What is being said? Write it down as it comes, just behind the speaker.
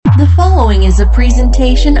The following is a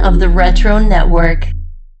presentation of the Retro Network.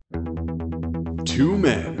 Two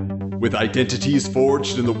men with identities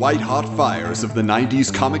forged in the white-hot fires of the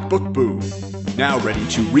 90s comic book boom, now ready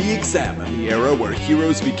to re-examine the era where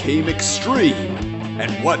heroes became extreme,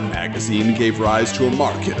 and one magazine gave rise to a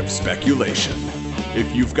market of speculation.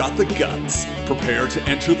 If you've got the guts, prepare to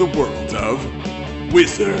enter the world of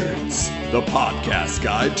Wizards, the podcast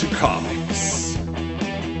guide to comics.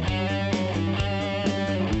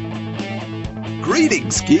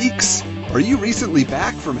 Greetings, geeks! Are you recently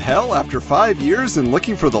back from hell after 5 years and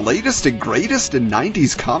looking for the latest and greatest in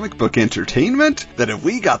 90s comic book entertainment? Then have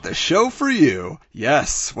we got the show for you.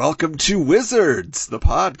 Yes, welcome to Wizards, the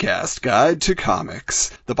podcast guide to comics.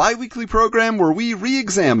 The bi-weekly program where we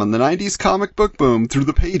re-examine the 90s comic book boom through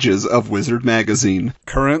the pages of Wizard magazine.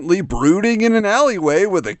 Currently brooding in an alleyway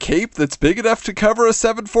with a cape that's big enough to cover a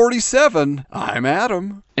 747, I'm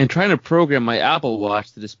Adam. And trying to program my Apple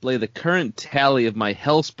Watch to display the current tally of my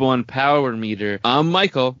Hellspawn power meter, I'm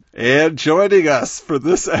Michael. And joining us for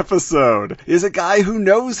this episode is a guy who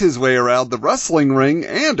knows his way around the wrestling ring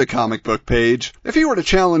and a comic book page. If he were to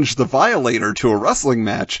challenge the Violator to a wrestling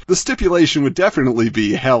match, the stipulation would definitely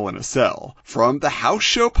be Hell in a Cell. From the House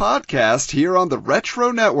Show podcast here on the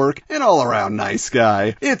Retro Network, an all-around nice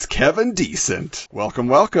guy, it's Kevin Decent. Welcome,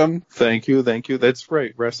 welcome. Thank you. That's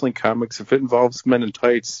right. Wrestling comics, if it involves men in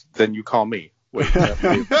tights, then you call me. Wait,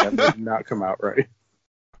 that did not come out right.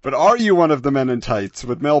 But are you one of the men in tights?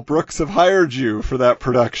 Would Mel Brooks have hired you for that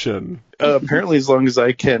production? Apparently, as long as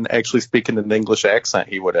I can actually speak in an English accent,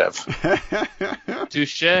 he would have.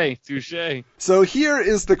 Touché. So here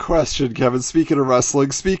is the question, Kevin. Speaking of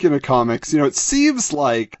wrestling, speaking of comics, it seems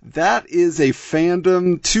like that is a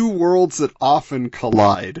fandom, two worlds that often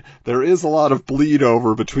collide. There is a lot of bleed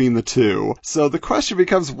over between the two. So the question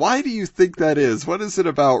becomes, why do you think that is? What is it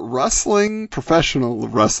about wrestling, professional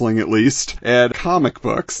wrestling at least, and comic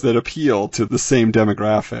books that appeal to the same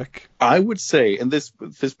demographic? I would say, and this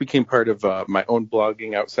became part of my own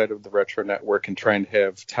blogging outside of the Retro Network and trying to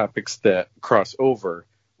have topics that cross over,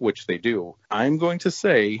 which they do. I'm going to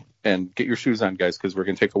say, and get your shoes on, guys, because we're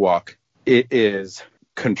going to take a walk. It is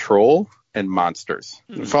control and monsters.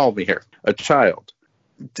 Follow me here. A child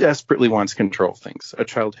desperately wants control things. A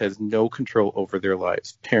child has no control over their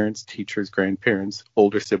lives. Parents, teachers, grandparents,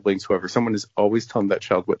 older siblings, whoever. Someone is always telling that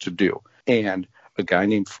child what to do. And a guy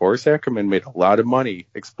named Forrest Ackerman made a lot of money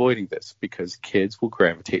exploiting this because kids will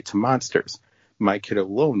gravitate to monsters. My kid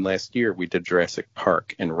alone, last year, we did Jurassic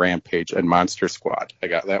Park and Rampage and Monster Squad. I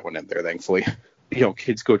got that one in there, thankfully.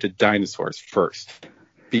 Kids go to dinosaurs first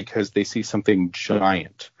because they see something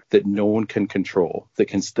giant that no one can control, that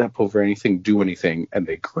can step over anything, do anything, and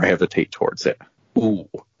they gravitate towards it. Ooh,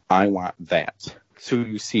 I want that. So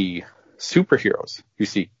you see superheroes, you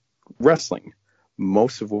see wrestling,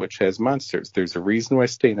 most of which has monsters. There's a reason why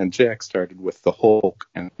Stain and Jack started with the Hulk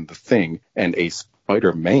and the Thing and a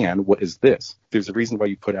Spider-Man. What is this? There's a reason why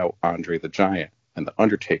you put out Andre the Giant and the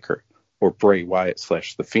Undertaker or Bray Wyatt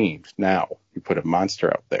 / The Fiend. Now you put a monster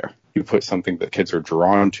out there. You put something that kids are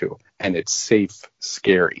drawn to, and it's safe,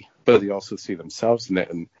 scary. But they also see themselves in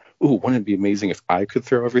it. And ooh, wouldn't it be amazing if I could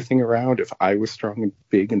throw everything around? If I was strong and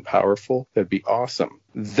big and powerful, that'd be awesome.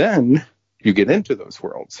 Then you get into those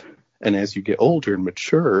worlds. And as you get older and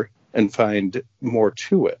mature and find more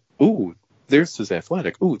to it, ooh, this is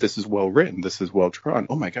athletic. Ooh, this is well written. This is well drawn.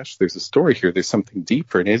 Oh my gosh, there's a story here. There's something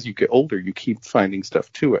deeper. And as you get older, you keep finding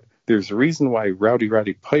stuff to it. There's a reason why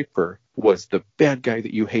Rowdy Piper was the bad guy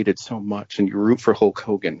that you hated so much and you root for Hulk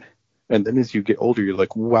Hogan. And then as you get older, you're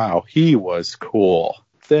like, wow, he was cool.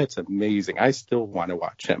 That's amazing. I still want to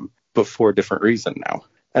watch him, but for a different reason now.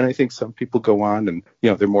 And I think some people go on and,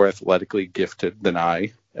 they're more athletically gifted than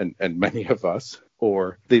I and many of us,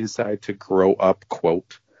 or they decide to grow up,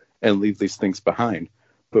 quote, and leave these things behind.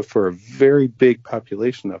 But for a very big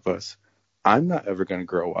population of us, I'm not ever going to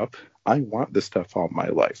grow up. I want this stuff all my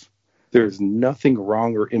life. There's nothing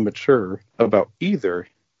wrong or immature about either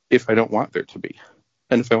if I don't want there to be.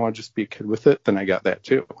 And if I want to just be a kid with it, then I got that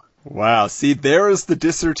too. Wow, see, there is the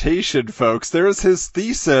dissertation, folks. There's his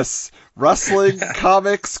thesis. Wrestling,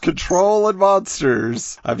 comics, control, and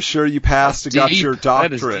monsters. I'm sure you passed and got your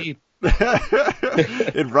doctorate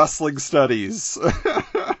in wrestling studies.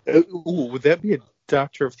 Ooh, would that be a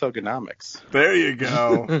Doctor of Thugonomics? There you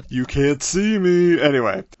go. You can't see me.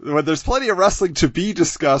 Anyway, when there's plenty of wrestling to be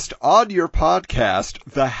discussed on your podcast,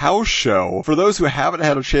 The House Show, for those who haven't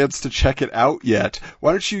had a chance to check it out yet,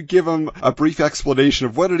 why don't you give them a brief explanation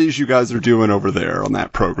of what it is you guys are doing over there on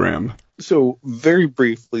that program? So very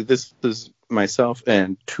briefly, this is myself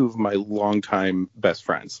and two of my longtime best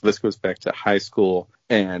friends. This goes back to high school,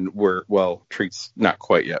 and Treat's not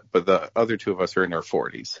quite yet, but the other two of us are in our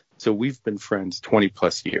 40s. So we've been friends 20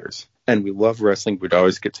 plus years. And we love wrestling. We'd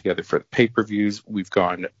always get together for the pay-per-views. We've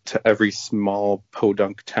gone to every small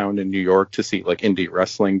podunk town in New York to see like indie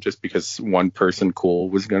wrestling just because one person cool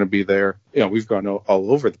was going to be there. We've gone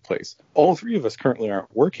all over the place. All three of us currently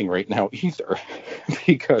aren't working right now either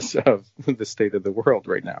because of the state of the world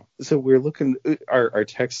right now. So we're looking, our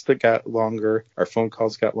texts that got longer, our phone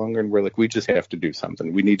calls got longer, and we're like, we just have to do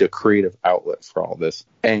something. We need a creative outlet for all this.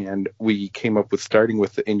 And we came up with starting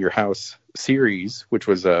with the In Your House series, which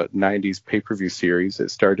was a 90s pay-per-view series.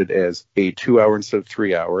 It started as a 2-hour instead of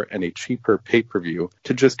 3-hour and a cheaper pay-per-view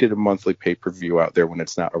to just get a monthly pay-per-view out there when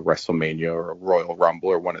it's not a WrestleMania or a Royal Rumble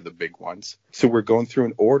or one of the big ones. So we're going through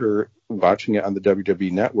an order, watching it on the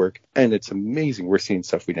WWE Network, and it's amazing. We're seeing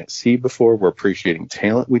stuff we didn't see before. We're appreciating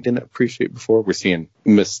talent we didn't appreciate before. We're seeing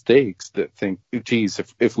mistakes that think, geez,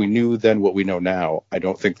 if we knew then what we know now, I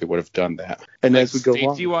don't think they would have done that. And like as we go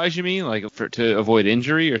along, safety-wise, you mean, like to avoid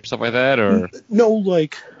injury or stuff like that, or no,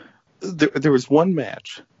 like there was one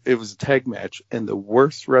match. It was a tag match, and the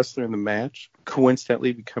worst wrestler in the match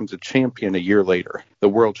coincidentally becomes a champion a year later, the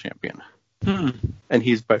world champion. And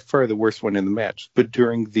he's by far the worst one in the match. But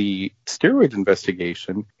during the steroid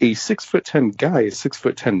investigation, a 6'10" guy is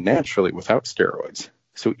 6'10" naturally without steroids.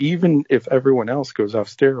 So even if everyone else goes off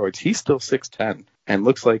steroids, he's still 6'10" and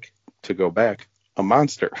looks like, to go back, a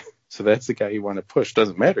monster. So that's the guy you want to push.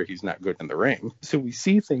 Doesn't matter, he's not good in the ring. So we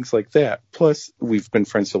see things like that. Plus, we've been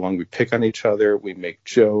friends so long, we pick on each other, we make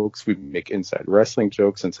jokes, we make inside wrestling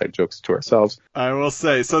jokes, inside jokes to ourselves. I will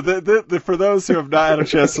say, so for those who have not had a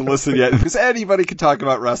chance to listen yet, because anybody can talk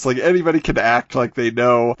about wrestling, anybody can act like they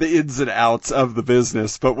know the ins and outs of the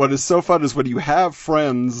business, but what is so fun is when you have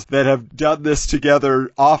friends that have done this together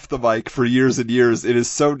off the mic for years and years, it is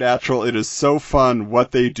so natural, it is so fun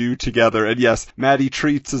what they do together. And yes, Matty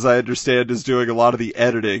Treats, as I understand, is doing a lot of the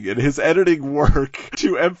editing, and his editing work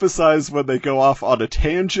to emphasize when they go off on a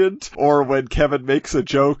tangent or when Kevin makes a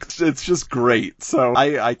joke, it's just great. So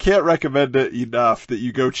I can't recommend it enough that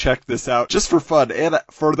you go check this out just for fun. And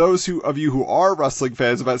for those of you who are wrestling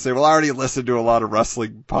fans, might say, well, I already listened to a lot of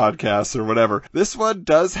wrestling podcasts or whatever. This one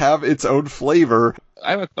does have its own flavor.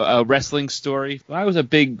 I have a wrestling story. I was a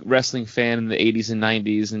big wrestling fan in the 80s and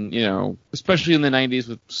 90s, and, especially in the 90s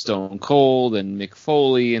with Stone Cold and Mick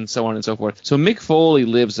Foley and so on and so forth. So Mick Foley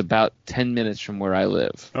lives about 10 minutes from where I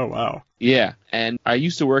live. Oh, wow. Yeah, and I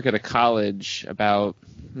used to work at a college about,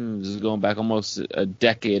 this is going back almost a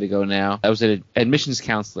decade ago now. I was an admissions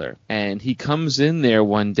counselor, and he comes in there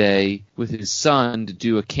one day with his son to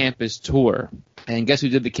do a campus tour. And guess who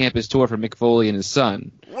did the campus tour for Mick Foley and his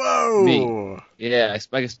son? Whoa! Me. Yeah,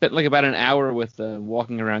 I spent like about an hour with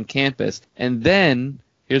walking around campus. And then,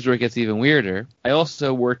 here's where it gets even weirder, I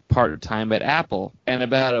also worked part-time at Apple. And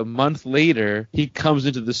about a month later, he comes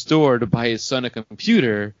into the store to buy his son a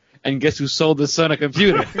computer. And guess who sold his son a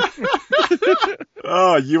computer?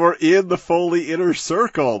 Oh, you are in the Foley inner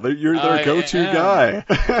circle. You're their go-to guy.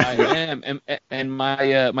 I am. And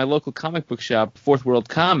my local comic book shop, Fourth World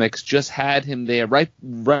Comics, just had him there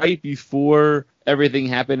right before everything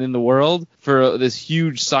happened in the world for this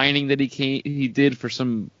huge signing that he did for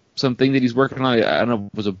something that he's working on. I don't know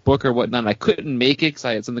if it was a book or whatnot. I couldn't make it because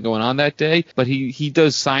I had something going on that day. But he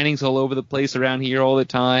does signings all over the place around here all the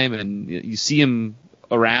time, and you see him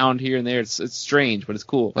around here and there. It's strange, but it's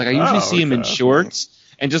cool. Like I usually see him in shorts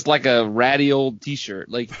and just like a ratty old t-shirt.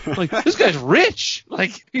 Like this guy's rich.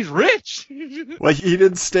 Like he's rich. Like he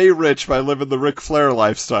didn't stay rich by living the Ric Flair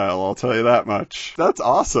lifestyle, I'll tell you that much. That's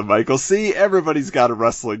awesome, Michael. See, everybody's got a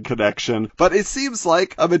wrestling connection, but it seems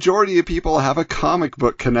like a majority of people have a comic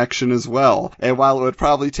book connection as well. And while it would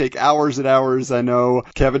probably take hours and hours, I know,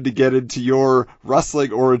 Kevin, to get into your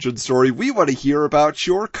wrestling origin story, we want to hear about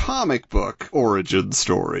your comic book origin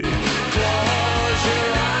story.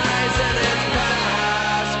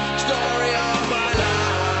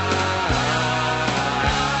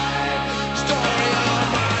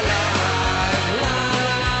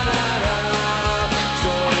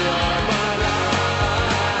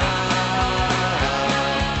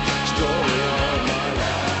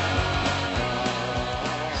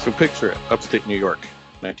 So picture it, upstate New York,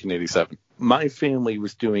 1987. My family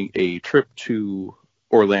was doing a trip to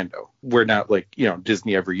Orlando. We're not like,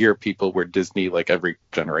 Disney every year people. We're Disney like every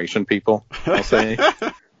generation people, I'll say.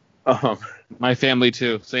 My family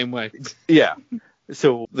too, same way. Yeah.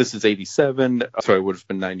 So this is 87, so I would have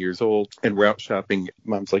been 9 years old, and we're out shopping.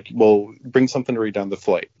 Mom's like, well, bring something to read on the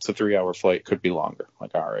flight. It's a 3-hour flight, could be longer. I'm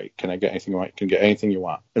like, all right, can I get anything you want? Can get anything you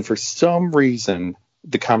want. And for some reason,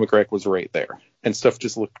 the comic rack was right there, and stuff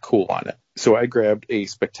just looked cool on it. So I grabbed a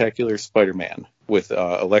Spectacular Spider-Man with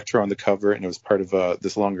Electro on the cover, and it was part of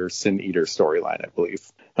this longer Sin Eater storyline, I believe.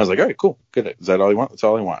 I was like, all right, cool, get it. Is that all you want? That's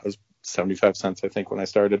all I want. It was 75 cents, I think, when I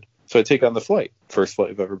started. So I take on the flight. First flight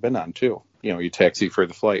I've ever been on, too. You know, you taxi for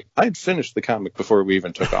the flight. I'd finished the comic before we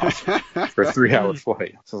even took off for a 3-hour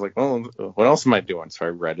flight. So I was like, well, what else am I doing? So I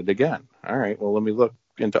read it again. All right, well, let me look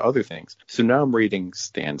into other things. So now I'm reading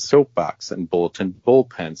Stan's soapbox and bulletin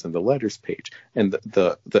bullpens and the letters page and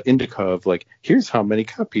the indica of like, here's how many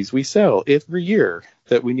copies we sell every year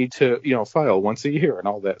that we need to, you know, file once a year and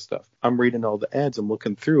all that stuff. I'm reading all the ads, I'm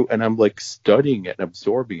looking through, and I'm like studying it and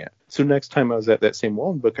absorbing it. So next time I was at that same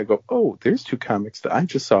Walden book, I go, oh, there's 2 comics that I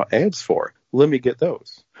just saw ads for. Let me get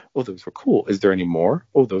those. Oh, those were cool. Is there any more?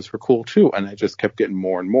 Oh, those were cool too. And I just kept getting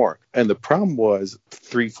more and more. And the problem was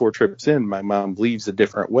 3-4 trips in, my mom leaves a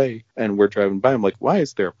different way and we're driving by. I'm like, why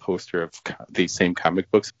is there a poster of these same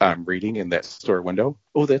comic books I'm reading in that store window?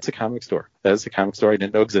 Oh, that's a comic store. That's a comic store I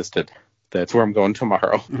didn't know existed. That's where I'm going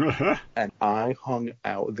tomorrow. And I hung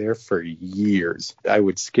out there for years. I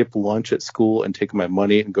would skip lunch at school and take my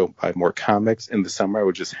money and go buy more comics. In the summer, I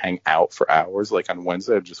would just hang out for hours. Like on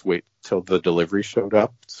Wednesday, I'd just wait till the delivery showed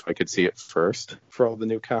up so I could see it first for all the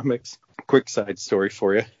new comics. Quick side story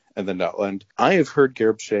for you, and then I'll end. I have heard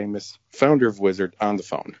Gareb Shamus, founder of Wizard, on the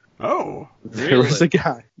phone. Oh, there was a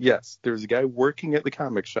guy. Yes, there was a guy working at the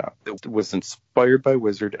comic shop that was inspired by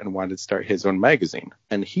Wizard and wanted to start his own magazine.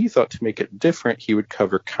 And he thought to make it different, he would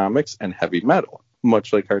cover comics and heavy metal.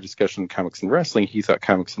 Much like our discussion on comics and wrestling, he thought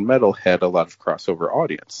comics and metal had a lot of crossover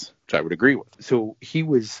audience, which I would agree with. So he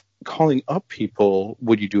was calling up people,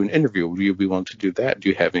 would you do an interview? Would you be willing to do that? Do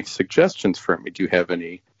you have any suggestions for me? Do you have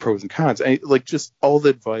any pros and cons? Like just all the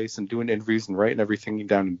advice and doing interviews and writing everything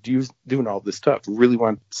down and doing all this stuff. Really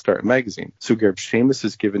want to start a magazine. So Gareb Shamus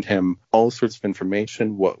has given him all sorts of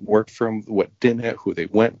information, what worked for him, what didn't, who they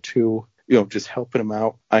went to. You know, just helping him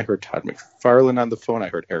out. I heard Todd McFarlane on the phone. I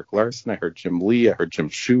heard Eric Larson. I heard Jim Lee. I heard Jim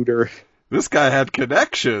Shooter. This guy had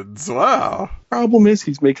connections. Wow. Problem is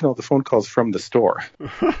he's making all the phone calls from the store.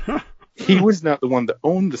 He was not the one that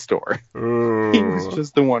owned the store. Ooh. He was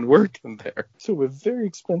just the one working there. So a very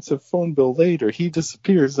expensive phone bill later, he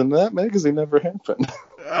disappears, and that magazine never happened.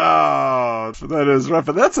 Oh, that is rough.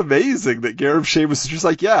 But that's amazing that Gareb Shamus is just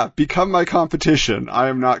like, yeah, become my competition. I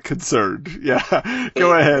am not concerned. Yeah,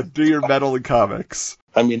 go ahead. Do your metal and comics.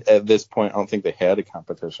 I mean, at this point, I don't think they had a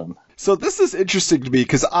competition. So this is interesting to me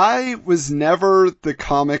because I was never the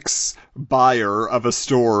comics buyer of a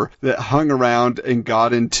store that hung around and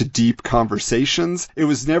got into deep conversations. It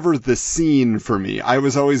was never the scene for me. I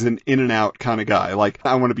was always an in and out kind of guy. Like,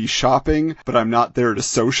 I want to be shopping, but I'm not there to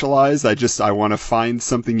socialize. I want to find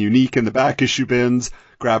something unique in the back issue bins,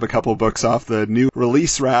 grab a couple books off the new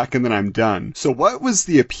release rack, and then I'm done. So what was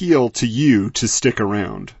the appeal to you to stick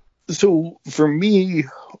around? So for me,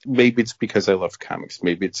 maybe it's because I love comics.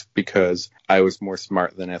 Maybe it's because I was more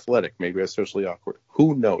smart than athletic. Maybe I was socially awkward.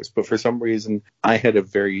 Who knows? But for some reason, I had a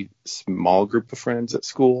very small group of friends at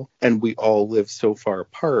school, and we all lived so far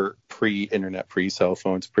apart, pre-internet, pre-cell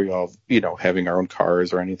phones, pre-all, having our own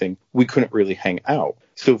cars or anything. We couldn't really hang out.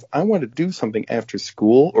 So if I wanted to do something after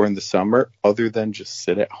school or in the summer other than just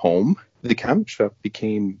sit at home, the comic shop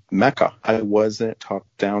became Mecca. I wasn't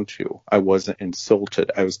talked down to. I wasn't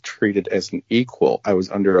insulted. I was treated as an equal. I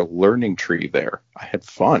was under a learning tree there. I had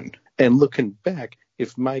fun. And looking back,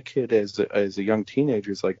 if my kid as a young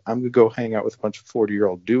teenager is like, I'm going to go hang out with a bunch of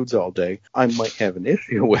 40-year-old dudes all day, I might have an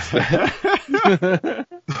issue with that.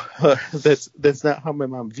 That's not how my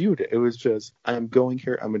mom viewed it. It was just, I'm going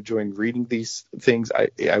here, I'm enjoying reading these things.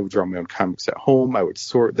 I would draw my own comics at home. I would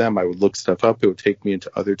sort them. I would look stuff up. It would take me into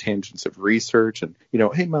other tangents of research. And,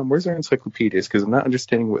 hey, Mom, where's our encyclopedias? Because I'm not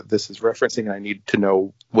understanding what this is referencing. And I need to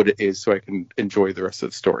know what it is so I can enjoy the rest of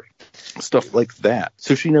the story. Stuff like that.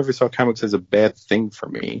 So she never saw comics as a bad thing for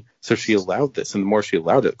me. So she allowed this. And the more she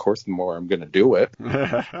allowed it, of course, the more I'm going to do it.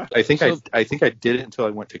 I think I did it until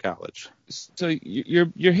I went to college. So you're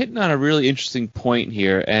hitting on a really interesting point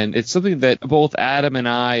here, and it's something that both Adam and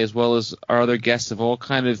I, as well as our other guests, have all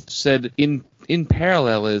kind of said in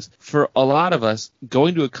parallel, is for a lot of us,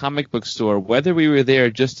 going to a comic book store, whether we were there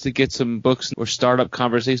just to get some books or start up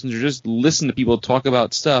conversations or just listen to people talk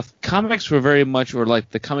about stuff, comics were very much, or like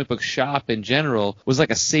the comic book shop in general, was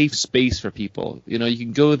like a safe space for people. You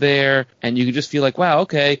can go there and you can just feel like, wow,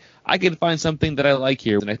 okay, I can find something that I like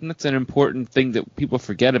here. And I think that's an important thing that people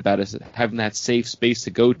forget about, is having that safe space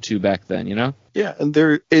to go to back then, you know? Yeah, and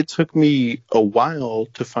it took me a while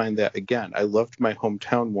to find that again. I loved my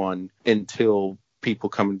hometown one until people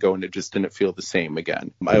come and go, and it just didn't feel the same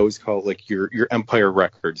again. I always call it like your Empire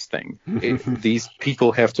Records thing. These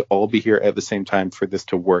people have to all be here at the same time for this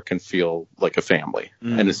to work and feel like a family.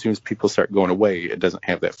 And as soon as people start going away, it doesn't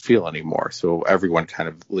have that feel anymore. So everyone kind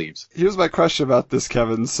of leaves. Here's my question about this,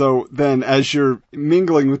 Kevin. So then, as you're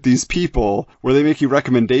mingling with these people, were they making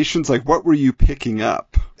recommendations? Like, what were you picking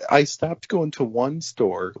up? I stopped going to one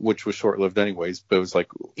store, which was short-lived anyways, but it was like,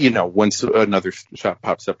 you know, once another shop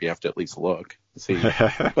pops up, you have to at least look. See,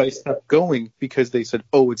 but I stopped going because they said,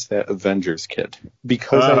 oh, it's that Avengers kid.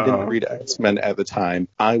 Because I didn't read X-Men at the time,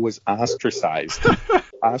 I was ostracized.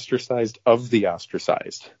 Ostracized of the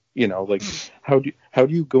ostracized. You know, like, how do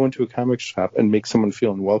you go into a comic shop and make someone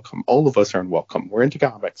feel unwelcome? All of us are unwelcome. We're into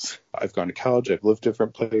comics. I've gone to college. I've lived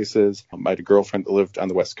different places. I had a girlfriend that lived on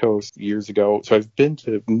the West Coast years ago. So I've been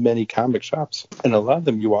to many comic shops. And a lot of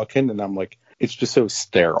them you walk in and I'm like, it's just so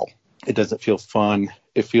sterile. It doesn't feel fun.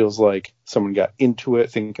 It feels like someone got into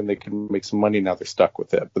it thinking they could make some money. Now they're stuck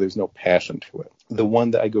with it, but there's no passion to it. The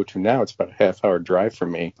one that I go to now, it's about a half-hour drive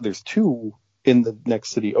from me. There's two in the next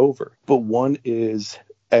city over, but one is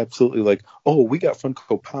absolutely like, oh, we got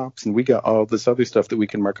Funko Pops and we got all this other stuff that we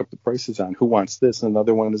can mark up the prices on. Who wants this? And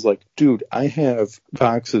another one is like, dude, I have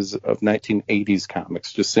boxes of 1980s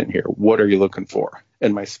comics just sitting here. What are you looking for?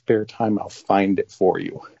 In my spare time, I'll find it for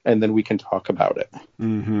you. And then we can talk about it.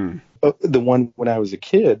 Mm-hmm. The one when I was a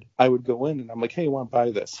kid, I would go in and I'm like, hey, I want to buy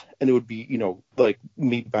this. And it would be, you know, like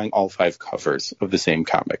me buying all 5 covers of the same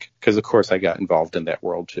comic. Because, of course, I got involved in that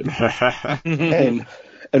world, too.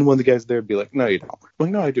 And one of the guys there would be like, no, you don't. I'm like,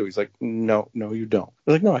 no, I do. He's like, no, you don't.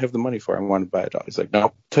 I'm like, no, I have the money for it. I want to buy it all. He's like,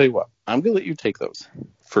 no, tell you what, I'm going to let you take those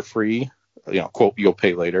for free. You know, quote, you'll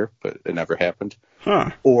pay later, but it never happened.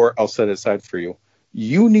 Huh. Or I'll set it aside for you.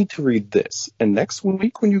 You need to read this. And next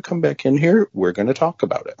week when you come back in here, we're going to talk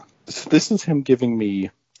about it. So this is him giving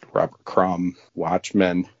me Robert Crumb,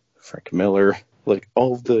 Watchmen, Frank Miller, like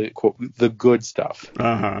all the, quote, the good stuff.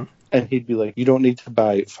 Uh-huh. And he'd be like, you don't need to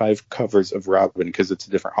buy 5 covers of Robin because it's a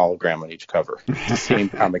different hologram on each cover. It's the same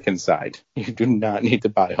comic inside. You do not need to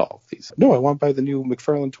buy all of these. No, I want to buy the new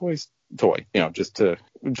McFarlane toy, you know, just to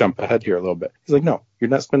jump ahead here a little bit. He's like, no, you're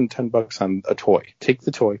not spending $10 on a toy. Take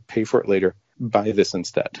the toy, pay for it later, buy this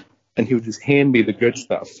instead. And he would just hand me the good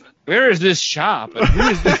stuff. Where is this shop? And who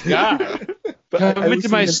is this guy? Come into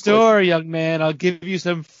my store, young man. I'll give you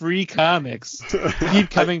some free comics. Keep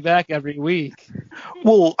coming back every week.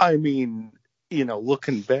 Well, I mean, you know,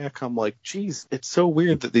 looking back, I'm like, geez, it's so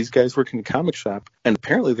weird that these guys work in a comic shop, and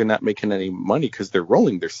apparently they're not making any money because they're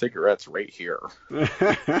rolling their cigarettes right here.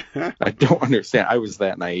 I don't understand. I was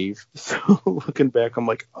that naive. So looking back, I'm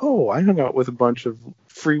like, oh, I hung out with a bunch of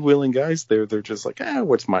freewheeling guys there. They're just like,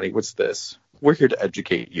 what's money? What's this? We're here to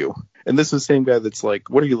educate you. And this is the same guy that's like,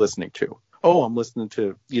 what are you listening to? Oh, I'm listening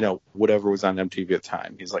to, you know, whatever was on MTV at the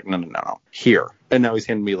time. He's like, no, here. And now he's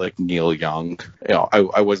handing me like Neil Young. You know,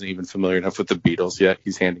 I wasn't even familiar enough with the Beatles yet.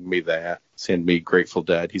 He's handing me that. He's handing me Grateful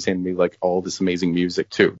Dead. He's handing me like all this amazing music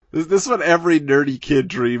too. This is what every nerdy kid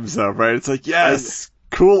dreams of, right? It's like, yes,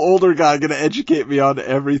 cool older guy gonna educate me on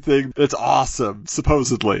everything that's awesome,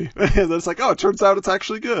 supposedly. And then it's like, oh, it turns out it's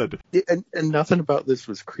actually good. And nothing about this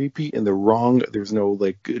was creepy in the wrong. There's no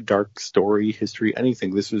like dark story, history,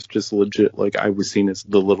 anything. This was just legit. Like I was seen as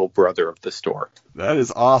the little brother of the store. That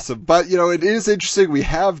is awesome. But, you know, it is interesting. We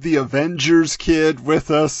have the Avengers kid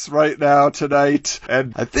with us right now tonight.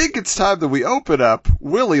 And I think it's time that we open up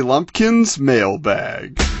Willie Lumpkin's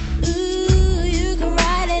mailbag.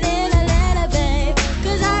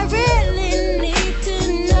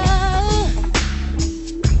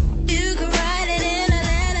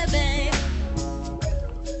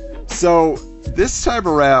 So, this time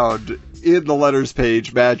around, in the letters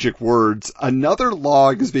page, magic words, another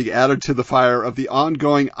log is being added to the fire of the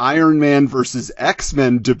ongoing Iron Man versus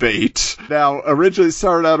X-Men debate. Now, originally it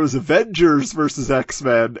started out as Avengers versus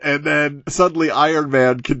X-Men, and then suddenly Iron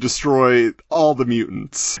Man can destroy all the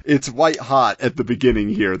mutants. It's white hot at the beginning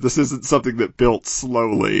here. This isn't something that built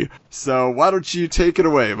slowly. So, why don't you take it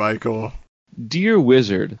away, Michael? Dear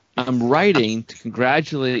Wizard, I'm writing to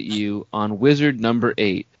congratulate you on Wizard number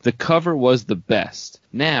 8. The cover was the best.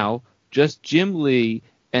 Now, just Jim Lee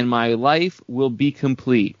and my life will be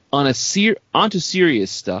complete. Onto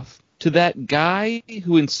serious stuff. To that guy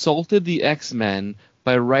who insulted the X-Men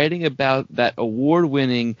by writing about that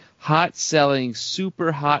award-winning, hot-selling,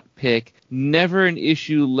 super hot pick, never an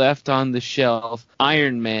issue left on the shelf,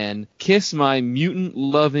 Iron Man, kiss my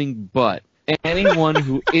mutant-loving butt. anyone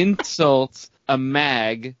who insults a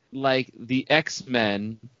mag like the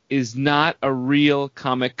X-Men is not a real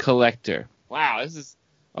comic collector. Wow, this is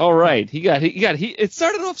all right. It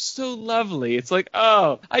started off so lovely. It's like,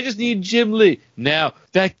 oh, I just need Jim Lee. Now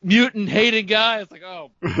that mutant hating guy, it's like,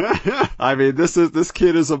 oh. I mean, this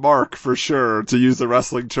kid is a mark for sure, to use the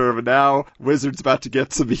wrestling term, and now Wizard's about to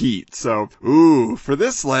get some heat. So, for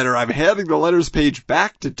this letter, I'm handing the letters page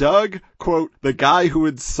back to Doug, quote, the guy who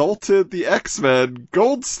insulted the X-Men,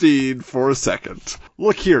 Goldstein, for a second.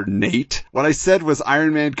 Look here, Nate. What I said was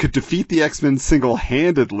Iron Man could defeat the X-Men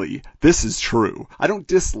single-handedly. This is true. I don't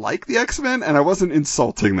dislike the X-Men, and I wasn't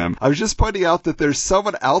insulting them. I was just pointing out that there's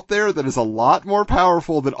someone out there that is a lot more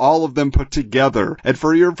powerful than all of them put together. And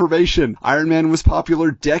for your information, Iron Man was popular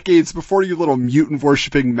decades before you little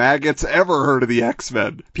mutant-worshipping maggots ever heard of the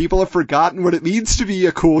X-Men. People have forgotten what it means to be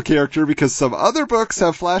a cool character because some other books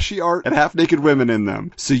have flashy art and half-naked women in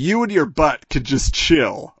them. So you and your butt can just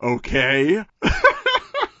chill, okay?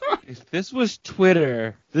 If this was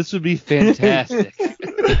Twitter, this would be fantastic.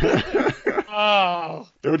 Oh.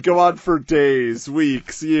 It would go on for days,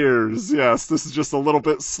 weeks, years. Yes, this is just a little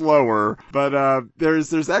bit slower. But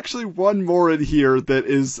there's actually one more in here that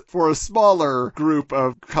is for a smaller group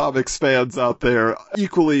of comics fans out there,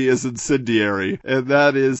 equally as incendiary. And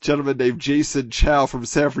that is a gentleman named Jason Chow from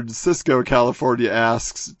San Francisco, California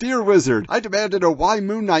asks, Dear Wizard, I demand to know why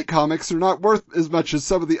Moon Knight comics are not worth as much as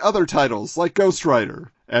some of the other titles, like Ghost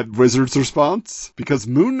Rider. And Wizard's response? Because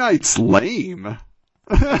Moon Knight's lame.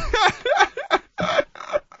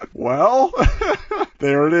 Well,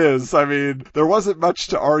 there it is. I mean, there wasn't much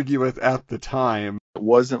to argue with at the time. It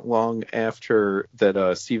wasn't long after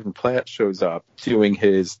that Stephen Platt shows up doing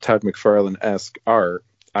his Todd McFarlane-esque art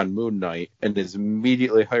on Moon Knight and is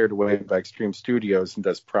immediately hired away by Extreme Studios and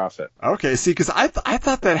does Prophet. Okay, see, because I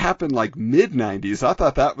thought that happened like mid-90s. I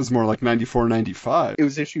thought that was more like 94, 95. It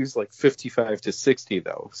was issues like 55 to 60,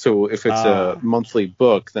 though. So if it's a monthly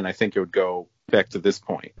book, then I think it would go back to this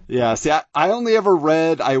point. Yeah, see, I only ever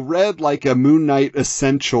read like a Moon Knight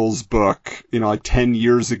Essentials book, like 10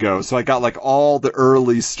 years ago. So I got like all the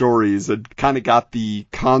early stories and kind of got the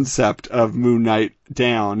concept of Moon Knight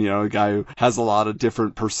down, a guy who has a lot of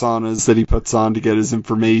different personas that he puts on to get his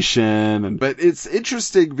information. But it's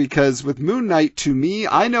interesting because with Moon Knight, to me,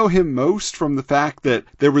 I know him most from the fact that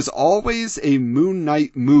there was always a Moon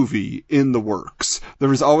Knight movie in the works. There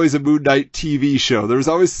was always a Moon Knight TV show. There was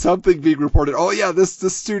always something being reported. Oh yeah, this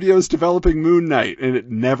studio is developing Moon Knight, and it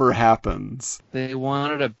never happens. They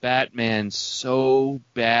wanted a Batman so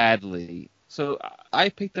badly. So I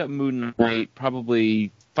picked up Moon Knight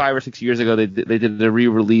probably 5 or 6 years ago. They did a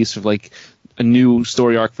re-release of like a new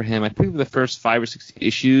story arc for him. I picked up the first 5 or 6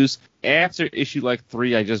 issues. After issue like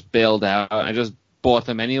 3, I just bailed out. I just bought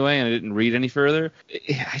them anyway, and I didn't read any further.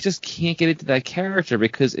 I just can't get into that character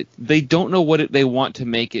because they don't know what they want to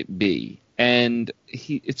make it be. And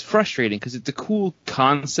it's frustrating because it's a cool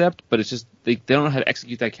concept, but it's just they don't know how to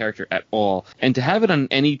execute that character at all. And to have it on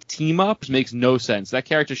any team-up makes no sense. That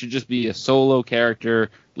character should just be a solo character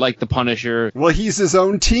like the Punisher. Well, he's his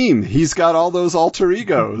own team. He's got all those alter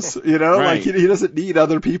egos, Right. Like he doesn't need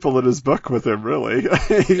other people in his book with him, really.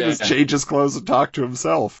 He just changes clothes and talk to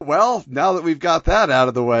himself. Well, now that we've got that out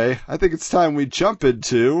of the way, I think it's time we jump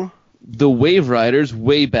into the Wave Riders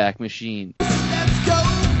Wayback Machine. Let's go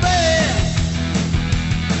back.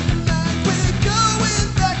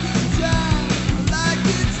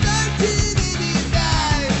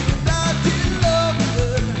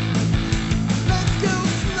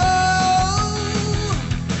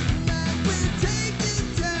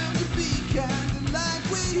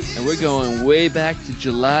 And we're going way back to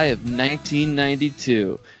July of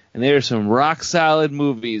 1992. And there are some rock-solid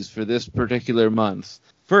movies for this particular month.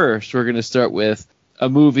 First, we're going to start with a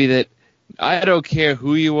movie that I don't care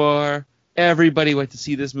who you are. Everybody went to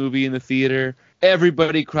see this movie in the theater.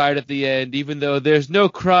 Everybody cried at the end, even though there's no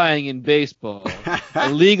crying in baseball. A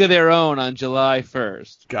League of Their Own on July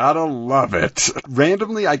 1st. Gotta love it.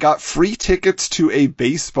 Randomly, I got free tickets to a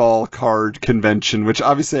baseball card convention, which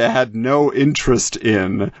obviously I had no interest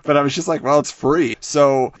in, but I was just like, well, it's free.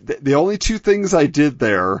 So the only 2 things I did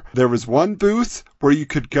there was one booth where you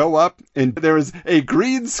could go up and there was a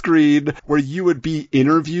green screen where you would be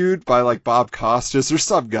interviewed by like Bob Costas or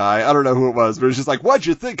some guy. I don't know who it was, but it was just like, what'd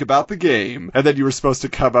you think about the game? And then you were supposed to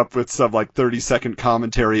come up with some like 30-second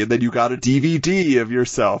commentary, and then you got a DVD of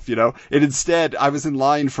yourself, And instead I was in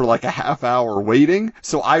line for like a half hour waiting.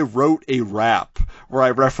 So I wrote a rap where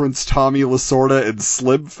I referenced Tommy Lasorda and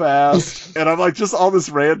Slim Fast, and I'm like, just all this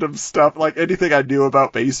random stuff, like anything I knew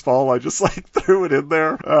about baseball, I just like threw it in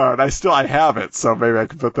there, and I have it, so maybe I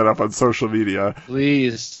can put that up on social media.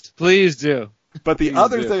 Please do. But the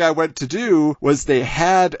other thing I went to do was they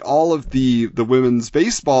had all of the women's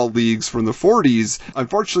baseball leagues from the 40s.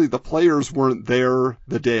 Unfortunately, the players weren't there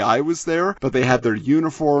the day I was there, but they had their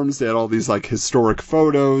uniforms. They had all these like historic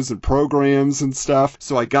photos and programs and stuff.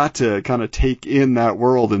 So I got to kind of take in that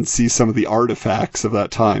world and see some of the artifacts of that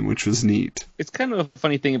time, which was neat. It's kind of a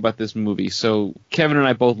funny thing about this movie. So Kevin and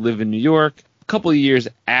I both live in New York. A couple of years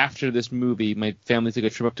after this movie, my family took a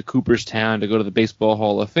trip up to Cooperstown to go to the Baseball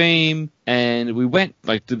Hall of Fame, and we went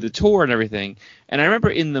like to the tour and everything. And I remember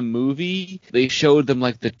in the movie they showed them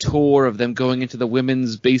like the tour of them going into the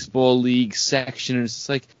women's baseball league section, and it's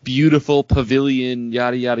like beautiful pavilion,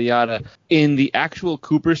 yada yada yada. In the actual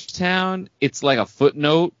Cooperstown, it's like a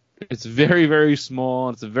footnote. It's very, very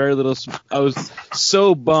small. It's a very little. I was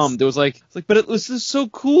so bummed. It was like, but it was just so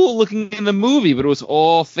cool looking in the movie, but it was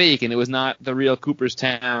all fake, and it was not the real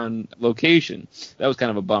Cooperstown location. That was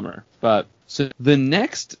kind of a bummer. But so the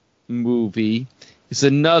next movie is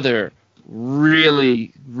another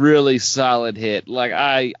really, really solid hit. Like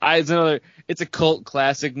it's a cult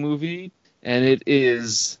classic movie, and it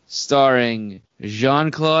is starring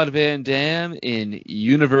Jean-Claude Van Damme in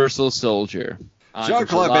Universal Soldier.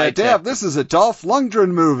 Jean-Claude Van Damme, this is a Dolph Lundgren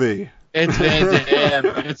movie. It's Van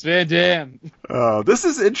Damme. It's Van Damme. This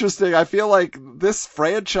is interesting. I feel like this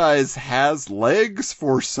franchise has legs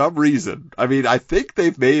for some reason. I mean, I think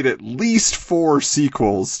they've made at least 4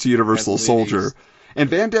 sequels to Universal Soldier. And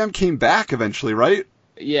Van Damme came back eventually, right?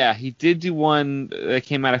 Yeah, he did do one that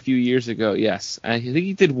came out a few years ago, yes. I think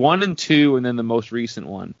he did 1 and 2 and then the most recent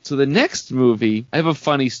one. So the next movie, I have a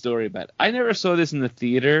funny story about it. I never saw this in the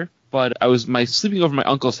theater. But I was sleeping over at my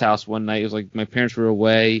uncle's house one night. It was like my parents were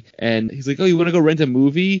away, and he's like, "Oh, you want to go rent a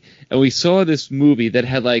movie?" And we saw this movie that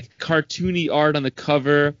had like cartoony art on the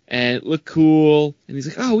cover, and it looked cool. And he's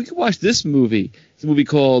like, "Oh, we could watch this movie." It's a movie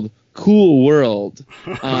called Cool World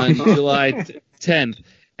on July 10th.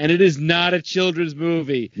 And it is not a children's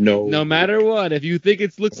movie. No matter what, if you think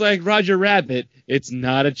it looks like Roger Rabbit, it's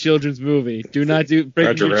not a children's movie. Do not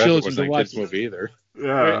bring your children to watch this movie either.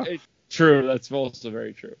 Yeah. True, that's also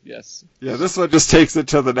very true, yes. Yeah, this one just takes it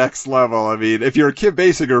to the next level. I mean, if you're a Kim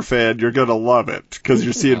Basinger fan, you're going to love it, because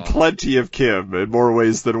you're seeing plenty of Kim in more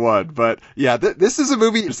ways than one. But yeah, this is a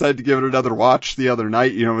movie I decided to give it another watch the other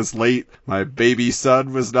night. You know, it was late. My baby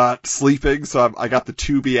son was not sleeping, so I got the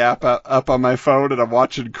Tubi app up on my phone, and I'm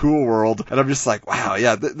watching Cool World, and I'm just like, wow,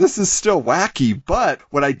 yeah, this is still wacky. But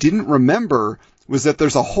what I didn't remember was that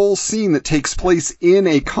there's a whole scene that takes place in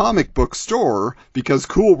a comic book store, because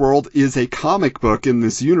Cool World is a comic book in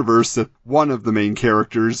this universe that one of the main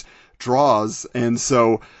characters draws. And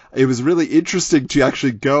so it was really interesting to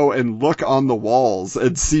actually go and look on the walls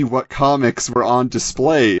and see what comics were on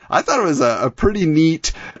display. I thought it was a pretty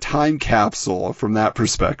neat time capsule from that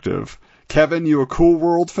perspective. Kevin, you a Cool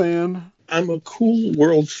World fan? I'm a Cool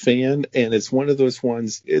World fan, and it's one of those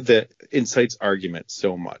ones that incites argument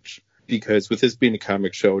so much. Because with this being a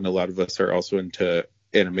comic show, and a lot of us are also into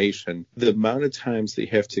animation, the amount of times they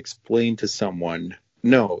have to explain to someone,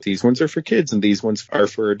 no, these ones are for kids and these ones are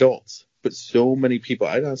for adults. But so many people,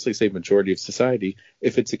 I'd honestly say majority of society,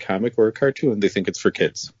 if it's a comic or a cartoon, they think it's for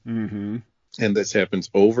kids. Mm-hmm. And this happens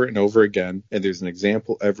over and over again. And there's an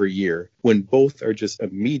example every year when both are just a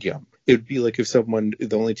medium. It would be like if someone,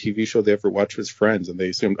 the only TV show they ever watched was Friends, and they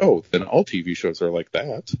assumed, oh, then all TV shows are like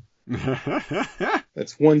that.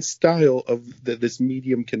 That's one style of that this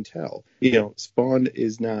medium can tell. You know, Spawn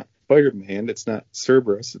is not Spider-Man. It's not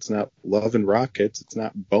Cerberus. It's not Love and Rockets. It's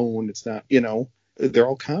not Bone. It's not, they're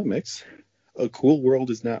all comics. A Cool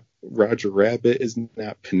World is not Roger Rabbit, is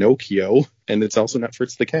not Pinocchio, and it's also not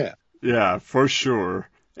Fritz the Cat. Yeah, for sure.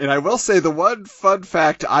 And I will say the one fun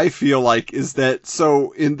fact I feel like is that,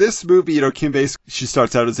 so in this movie, Kim Basinger, she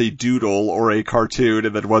starts out as a doodle or a cartoon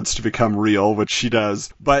and then wants to become real, which she does.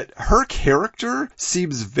 But her character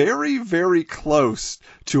seems very, very close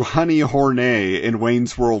to Honey Hornet in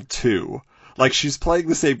Wayne's World 2. Like, she's playing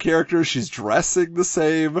the same character, she's dressing the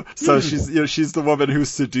same, so she's the woman who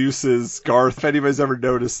seduces Garth. If anybody's ever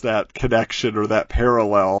noticed that connection or that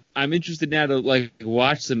parallel. I'm interested now to,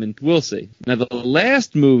 watch them, and we'll see. Now, the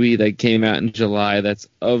last movie that came out in July that's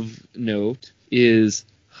of note is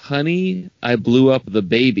Honey, I Blew Up the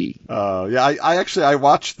Baby. Yeah, I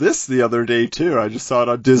watched this the other day, too. I just saw it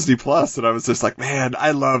on Disney Plus, and I was just like, man,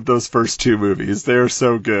 I love those first 2 movies. They're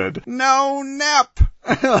so good. No, Nep!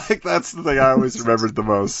 Like, that's the thing I always remembered the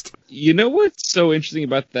most. You know what's so interesting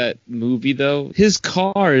about that movie, though? His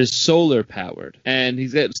car is solar powered, and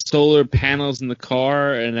he's got solar panels in the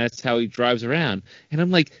car, and that's how he drives around. And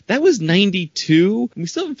I'm like, that was 92? We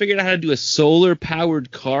still haven't figured out how to do a solar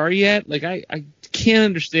powered car yet? Like, I can't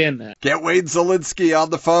understand that. Get Wade Zielinski on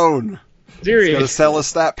the phone. Serious. He's going to sell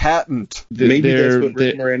us that patent. Maybe that's what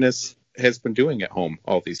Rick Moranis has been doing at home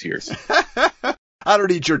all these years. I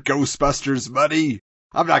don't need your Ghostbusters money.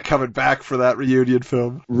 I'm not coming back for that reunion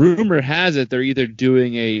film. Rumor has it they're either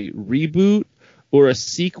doing a reboot or a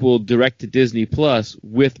sequel direct to Disney Plus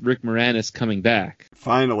with Rick Moranis coming back.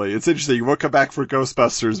 Finally. It's interesting. He won't come back for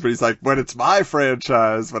Ghostbusters, but he's like, when it's my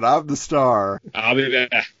franchise, when I'm the star. I'll be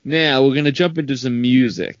back. Now, we're going to jump into some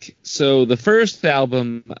music. So the first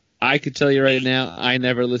album, I could tell you right now, I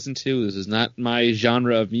never listened to. This is not my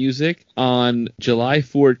genre of music. On July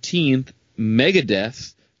 14th,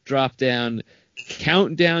 Megadeth dropped down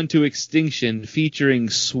Countdown to Extinction featuring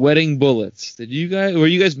Sweating Bullets. Were you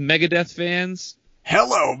guys Megadeth fans?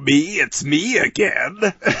 Hello, me. It's me again.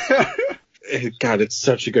 God, it's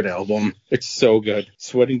such a good album. It's so good.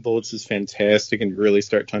 Sweating Bullets is fantastic, and you really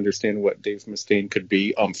start to understand what Dave Mustaine could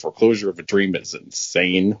be. Foreclosure of a Dream is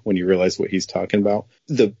insane when you realize what he's talking about.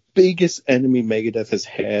 The biggest enemy Megadeth has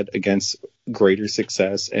had against greater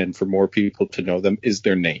success and for more people to know them is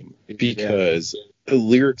their name. Because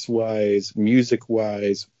lyrics-wise,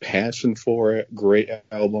 music-wise, passion for it, great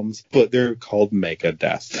albums, but they're called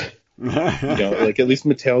Megadeth. Like at least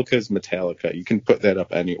Metallica is Metallica. You can put that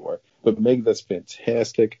up anywhere. But Megadeth's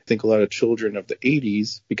fantastic. I think a lot of children of the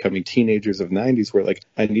 80s becoming teenagers of 90s were like,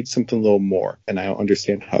 I need something a little more. And I don't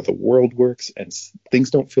understand how the world works and things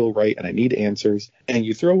don't feel right and I need answers. And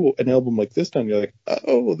you throw an album like this down, you're like,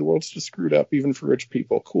 oh, the world's just screwed up even for rich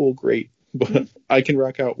people. Cool, great. But I can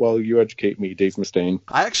rock out while you educate me, Dave Mustaine.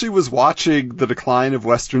 I actually was watching The Decline of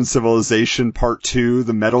Western Civilization Part 2,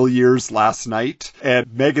 The Metal Years, last night, and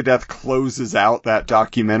Megadeth closes out that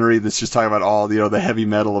documentary that's just talking about all, the heavy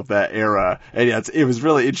metal of that era. And yeah, it was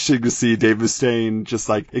really interesting to see Dave Mustaine just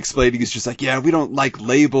like explaining, he's just like, yeah, we don't like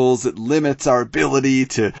labels, it limits our ability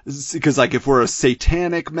to, because like if we're a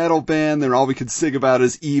satanic metal band, then all we can sing about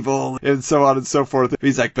is evil, and so on and so forth.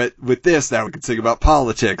 He's like, but with this, now we can sing about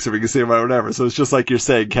politics, or we can sing about whatever. So it's just like you're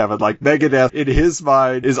saying, Kevin, like Megadeth in his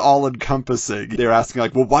mind is all encompassing. They're asking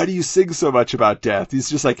like, well, why do you sing so much about death? He's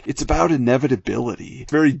just like, it's about inevitability.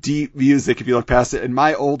 It's very deep music if you look past it. And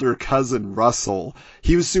my older cousin Russell,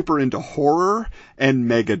 he was super into horror and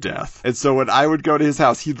Megadeth. And so when I would go to his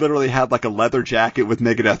house, he literally had like a leather jacket with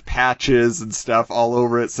Megadeth patches and stuff all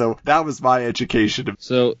over it. So that was my education.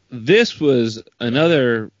 So this was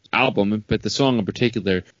another album, but the song in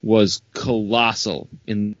particular was colossal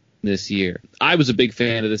in this year. I was a big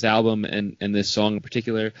fan of this album, and this song in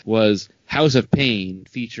particular was House of Pain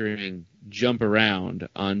featuring Jump Around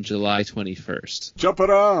on July 21st. Jump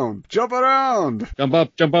around! Jump around!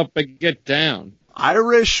 Jump up and get down.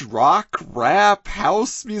 Irish rock, rap,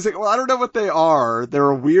 house music. Well, I don't know what they are. They're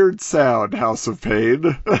a weird sound, House of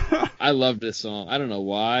Pain. I love this song. I don't know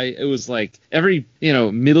why. It was like every,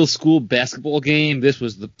 middle school basketball game, this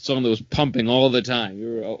was the song that was pumping all the time.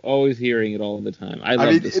 You were always hearing it all the time. I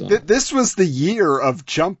love this song. This was the year of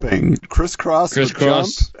jumping. Crisscross would jump,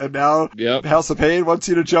 and now House of Pain wants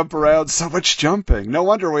you to jump around. So much jumping. No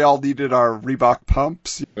wonder we all needed our Reebok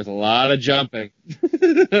pumps. With a lot of jumping.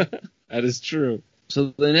 That is true.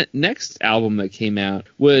 So the next album that came out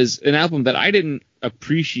was an album that I didn't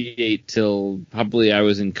appreciate till probably I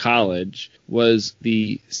was in college, was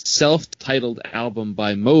the self-titled album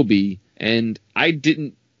by Moby. And at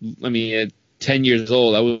 10 years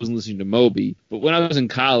old, I wasn't listening to Moby. But when I was in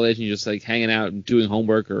college and just like hanging out and doing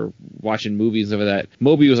homework or watching movies and stuff like that,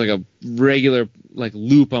 Moby was like a regular like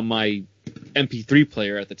loop on my MP3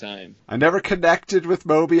 player at the time. I never connected with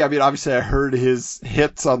Moby. I mean, obviously I heard his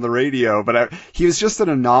hits on the radio, but he was just an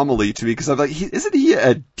anomaly to me because I'm like, isn't he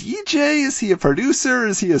a DJ? Is he a producer?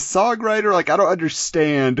 Is he a songwriter? Like, I don't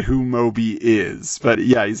understand who Moby is, but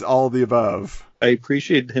yeah, he's all the above. I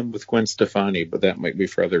appreciated him with Gwen Stefani, but that might be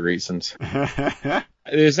for other reasons.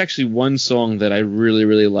 There's actually one song that I really,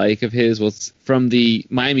 really like of his. Well, it's from the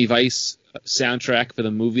Miami Vice soundtrack for the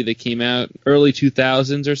movie that came out early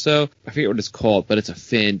 2000s or so. I forget what it's called, but it's a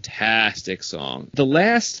fantastic song. The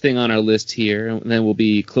last thing on our list here, and then we'll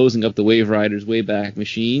be closing up the Wave Riders Wayback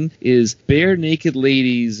Machine, is Bare Naked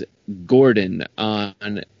Ladies Gordon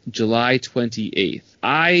on July 28th.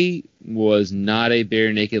 I was not a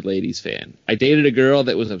Bare Naked Ladies fan. I dated a girl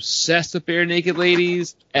that was obsessed with Bare Naked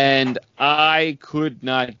Ladies, and I could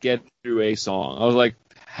not get through a song. I was like,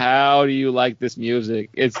 how do you like this music?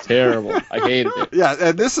 It's terrible. I hated it. Yeah,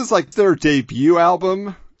 and this is like their debut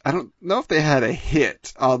album. I don't know if they had a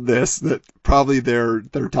hit on this that probably their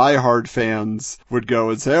diehard fans would go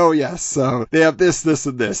and say, oh yes, they have this,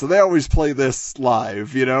 and this, and they always play this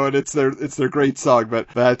live, and it's their great song.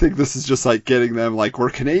 But I think this is just like getting them like, we're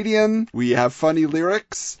Canadian, we have funny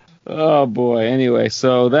lyrics. Oh boy. Anyway,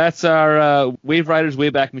 so that's our Wave Riders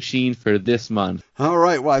Wayback Machine for this month. All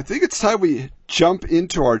right. Well, I think it's time we jump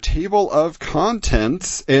into our table of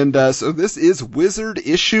contents. And so this is Wizard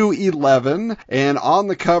issue 11. And on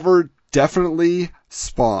the cover, definitely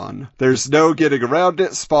Spawn. There's no getting around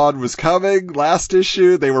it. Spawn was coming last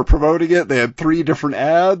issue. They were promoting it. They had 3 different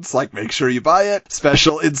ads, like make sure you buy it.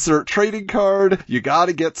 Special insert trading card. You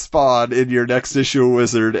gotta get Spawn in your next issue of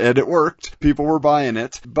Wizard. And it worked. People were buying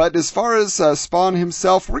it. But as far as Spawn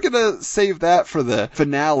himself, we're gonna save that for the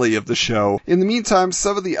finale of the show. In the meantime,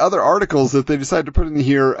 some of the other articles that they decided to put in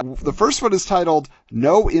here. The first one is titled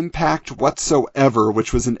No Impact Whatsoever,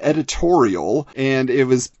 which was an editorial. And it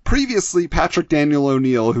was previously Patrick Daniel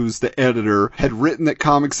O'Neill, who's the editor, had written that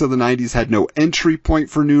comics of the 90s had no entry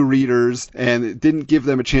point for new readers, and it didn't give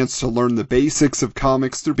them a chance to learn the basics of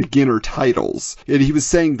comics through beginner titles. And he was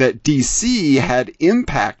saying that DC had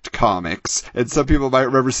Impact Comics, and some people might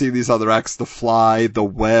remember seeing these other acts, The Fly, The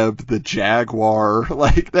Web, The Jaguar.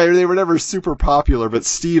 Like, they were never super popular, but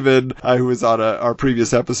Steven, who was on our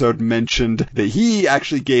previous episode, mentioned that he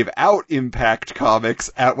actually gave out Impact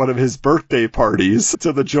Comics at one of his birthday parties,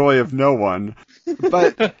 to the joy of no one.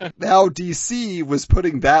 But now DC was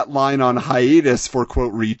putting that line on hiatus for,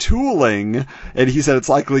 quote, retooling, and he said it's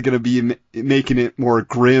likely going to be making it more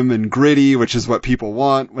grim and gritty, which is what people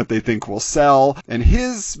want, what they think will sell. And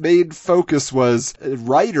his main focus was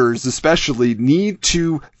writers especially need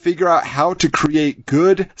to figure out how to create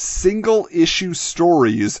good single-issue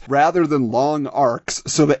stories rather than long arcs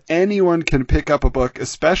so that anyone can pick up a book,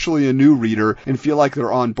 especially a new reader, and feel like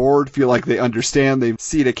they're on board, feel like they understand, they've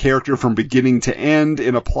seen a character from beginning to end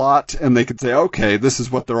in a plot, and they can say, okay, this is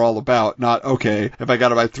what they're all about, not, okay, if I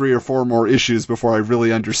gotta buy 3 or 4 more issues before I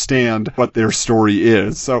really understand what their story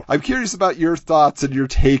is. So I'm curious about your thoughts and your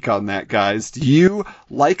take on that, guys. Do you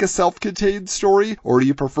like a self-contained story, or do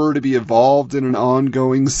you prefer to be involved in an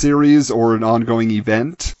ongoing series or an ongoing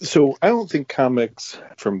event? So I don't think comics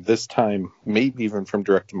from this time, maybe even from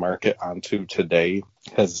direct to market onto today,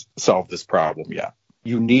 has solved this problem yet.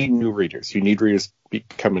 You need new readers. You need readers to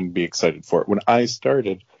come and be excited for it. When I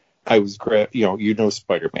started, I was,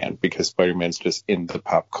 Spider-Man, because Spider-Man's just in the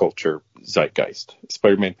pop culture zeitgeist.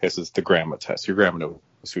 Spider-Man passes the grandma test. Your grandma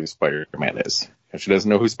knows who Spider-Man is. And she doesn't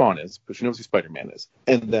know who Spawn is, but she knows who Spider-Man is.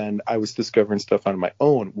 And then I was discovering stuff on my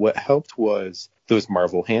own. What helped was those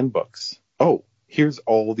Marvel handbooks. Oh, here's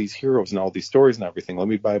all these heroes and all these stories and everything. Let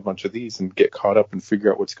me buy a bunch of these and get caught up and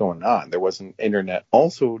figure out what's going on. There wasn't internet.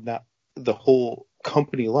 Also, not the whole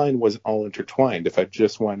company line wasn't all intertwined. If I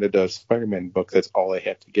just wanted a Spider-Man book, that's all I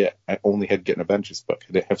had to get. I only had to get an Avengers book.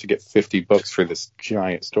 I didn't have to get 50 books for this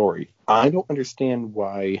giant story. I don't understand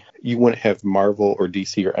why you wouldn't have Marvel or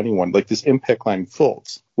DC or anyone like this Impact line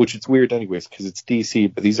Fultz, which it's weird anyways because it's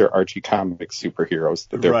DC, but these are Archie Comics superheroes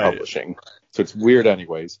that they're publishing. So it's weird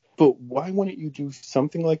anyways. But why wouldn't you do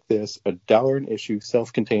something like this, $1 an issue,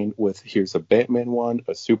 self-contained, with here's a Batman one,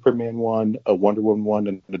 a Superman one, a Wonder Woman one,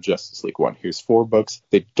 and a Justice League one. Here's 4 books.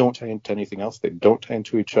 They don't tie into anything else. They don't tie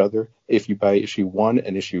into each other. If you buy issue 1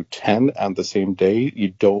 and issue 10 on the same day,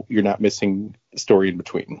 you're not missing a story in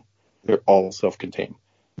between. They're all self-contained.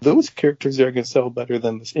 Those characters are going to sell better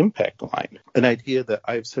than this Impact line. An idea that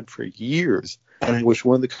I've said for years, and I wish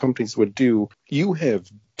one of the companies would do. You have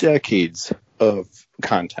decades of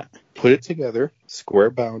content. Put it together, square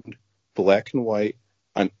bound, black and white,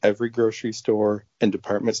 on every grocery store and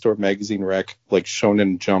department store magazine rack like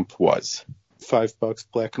Shonen Jump was. $5,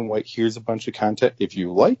 black and white, here's a bunch of content. If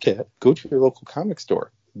you like it, go to your local comic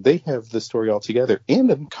store. They have the story all together and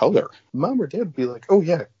in color. Mom or dad would be like, oh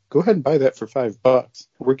yeah, go ahead and buy that for $5.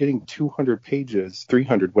 We're getting 200 pages,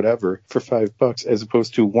 300, whatever, for $5, as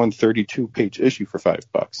opposed to one 32-page issue for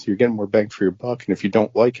 $5. You're getting more bang for your buck, and if you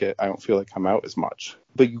don't like it, I don't feel like I'm out as much.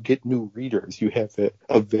 But you get new readers. You have it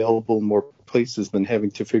available in more places than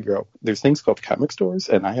having to figure out. There's things called comic stores,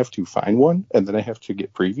 and I have to find one, and then I have to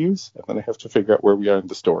get previews, and then I have to figure out where we are in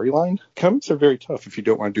the storyline. Comics are very tough if you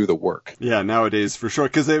don't want to do the work. Yeah, nowadays, for sure.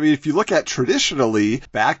 Because, I mean, if you look at traditionally,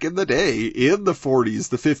 back in the day, in the 40s,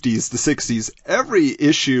 the 50s, the 60s, every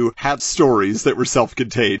issue had stories that were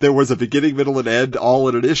self-contained. There was a beginning, middle, and end all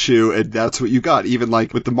in an issue, and that's what you got. Even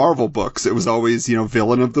like with the Marvel books, it was always,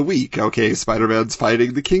 villain of the week. Okay, Spider-Man's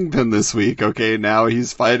fighting the Kingpin this week. Okay, now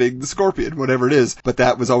he's fighting the Scorpion. whatever it is, but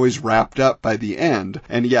that was always wrapped up by the end.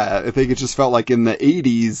 And yeah, I think it just felt like in the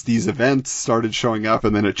 80s, these events started showing up,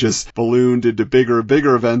 and then it just ballooned into bigger and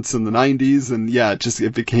bigger events in the 90s, and yeah,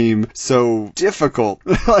 it became so difficult.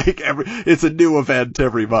 Like it's a new event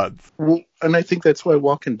every month. Well, and I think that's why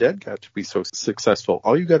Walking Dead got to be so successful.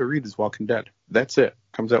 All you got to read is Walking Dead. That's it.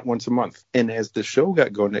 Comes out once a month. And as the show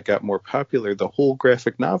got going, it got more popular. The whole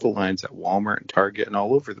graphic novel lines at Walmart and Target and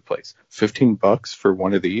all over the place. $15 for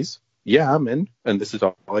one of these. Yeah, I'm in. And this is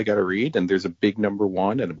all I got to read. And there's a big number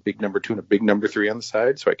 1 and a big number 2 and a big number 3 on the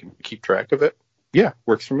side so I can keep track of it. Yeah,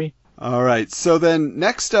 works for me. All right, so then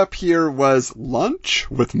next up here was lunch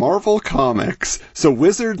with Marvel Comics. So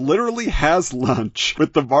Wizard literally has lunch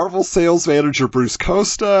with the Marvel sales manager Bruce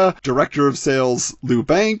Costa, director of sales Lou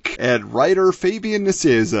Bank, and writer Fabian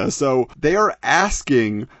Nicieza. So they are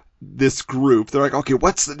asking this group, they're like, okay,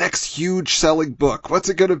 what's the next huge selling book? What's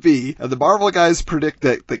it going to be? And the Marvel guys predict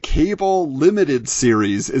that the Cable Limited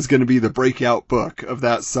series is going to be the breakout book of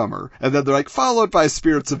that summer. And then they're like, followed by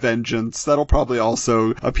Spirits of Vengeance. That'll probably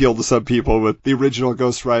also appeal to some people, with the original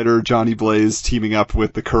Ghost Rider, Johnny Blaze, teaming up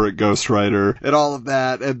with the current Ghost Rider and all of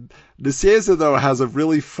that. And Nicieza, though, has a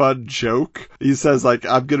really fun joke. He says, like,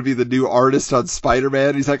 I'm going to be the new artist on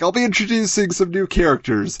Spider-Man. He's like, I'll be introducing some new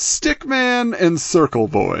characters, Stickman and Circle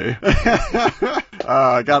Boy.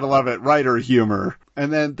 Gotta love it. Writer humor.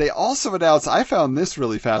 And then they also announced, I found this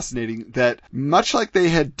really fascinating, that much like they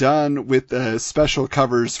had done with the special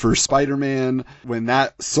covers for Spider-Man, when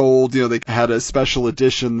that sold, they had a special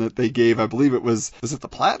edition that they gave, I believe was it the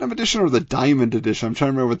Platinum Edition or the Diamond Edition? I'm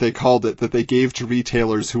trying to remember what they called it, that they gave to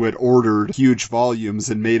retailers who had ordered huge volumes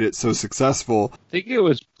and made it so successful. I think it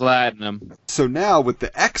was Platinum. So now with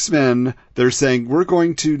the X-Men, they're saying, we're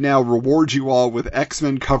going to now reward you all with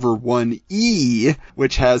X-Men cover 1E,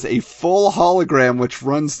 which has a full hologram which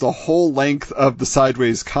runs the whole length of the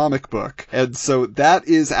Sideways comic book. And so that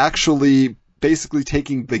is actually basically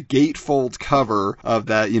taking the gatefold cover of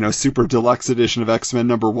that, super deluxe edition of X-Men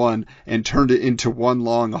 #1 and turned it into one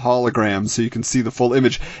long hologram so you can see the full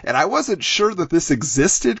image. And I wasn't sure that this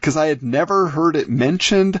existed because I had never heard it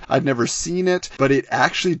mentioned. I'd never seen it, but it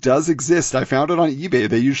actually does exist. I found it on eBay.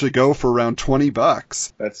 They usually go for around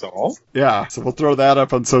 $20. That's all? Yeah, so we'll throw that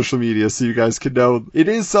up on social media so you guys can know it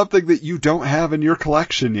is something that you don't have in your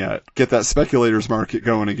collection yet. Get that speculators market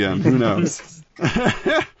going again. Who knows?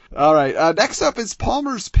 All right, next up is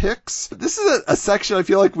Palmer's Picks. This is a section I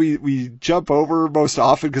feel like we jump over most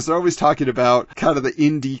often because they're always talking about kind of the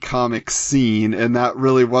indie comic scene, and that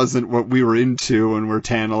really wasn't what we were into when we were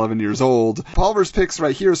 10, 11 years old. Palmer's Picks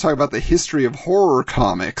right here is talking about the history of horror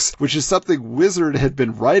comics, which is something Wizard had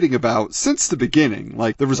been writing about since the beginning.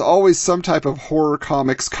 Like, there was always some type of horror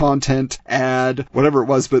comics content, ad, whatever it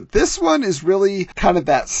was, but this one is really kind of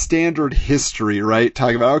that standard history, right?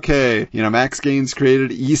 Talking about, okay, Max Gaines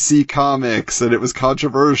created EC Comics, and it was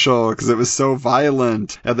controversial because it was so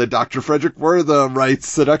violent. And then Dr. Frederick Wertham writes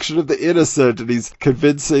Seduction of the Innocent, and he's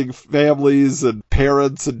convincing families and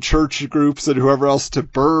parents and church groups and whoever else to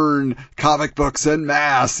burn comic books en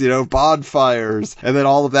masse, bonfires. And then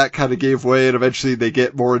all of that kind of gave way, and eventually they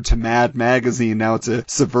get more into Mad Magazine. Now it's a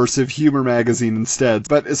subversive humor magazine instead.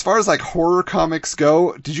 But as far as like horror comics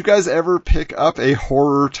go, did you guys ever pick up a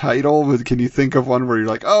horror title? Can you think of one where you're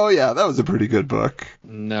like, oh yeah, that was a pretty good book?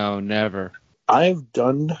 No, never. I've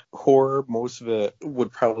done horror. Most of it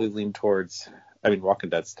would probably lean towards, Walking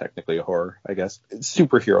Dead's technically a horror, I guess.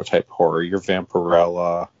 Superhero type horror. Your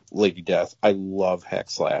Vampirella, Lady Death. I love Hack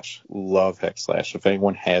Slash. If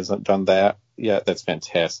anyone hasn't done that yet, that's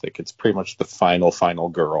fantastic. It's pretty much the final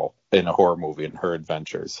girl in a horror movie and her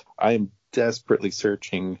adventures. I am desperately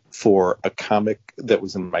searching for a comic that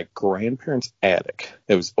was in my grandparents' attic.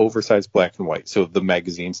 It was oversized black and white, so the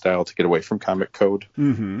magazine style to get away from Comic Code.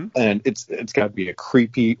 Mm-hmm. And it's got to be a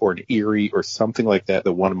creepy or an eerie or something like that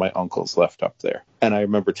one of my uncles left up there. And I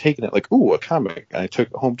remember taking it like, ooh, a comic. And I took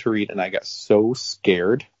it home to read, and I got so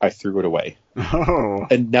scared, I threw it away. Oh.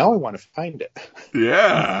 And now I want to find it.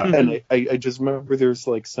 Yeah. And I just remember there's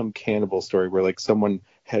like some cannibal story where like someone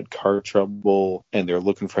had car trouble and they were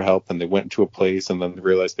looking for help, and they went to a place and then they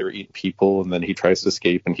realized they were eating people, and then he tries to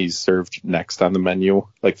escape and he's served next on the menu.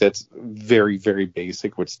 Like, that's very, very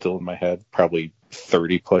basic, what's still in my head, probably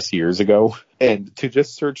 30 plus years ago. And to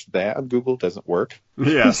just search that on Google doesn't work.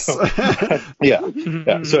 Yes.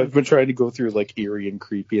 Yeah. So I've been trying to go through like Eerie and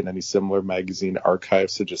Creepy and any similar magazine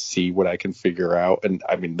archives to just see what I can figure out. And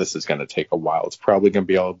I mean, this is going to take a while. It's probably going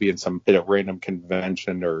to be in some random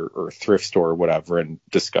convention or thrift store or whatever and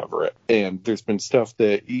discover it. And there's been stuff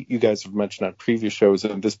that you guys have mentioned on previous shows,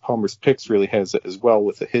 and this Palmer's Picks really has it as well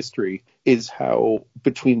with the history, is how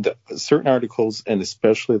between the certain articles and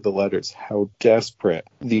especially the letters, how desperate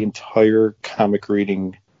the entire comic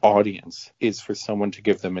reading audience is for someone to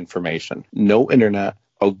give them information. No internet.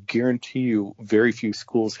 I'll guarantee you very few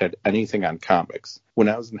schools had anything on comics. When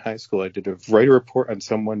I was in high school, I did write a report on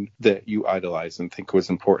someone that you idolize and think was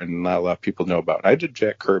important and not a lot of people know about. I did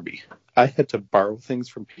Jack Kirby. I had to borrow things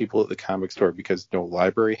from people at the comic store because no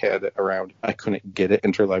library had it around. I couldn't get it.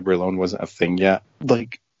 Interlibrary loan wasn't a thing yet.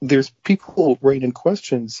 Like, there's people writing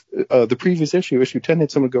questions. The previous issue 10, had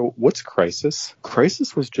someone go, "What's Crisis?"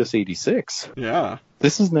 Crisis was just 86. Yeah.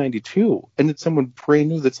 This is 92. And it's someone brand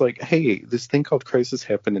new that's like, hey, this thing called Crisis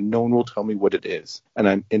happened and no one will tell me what it is. And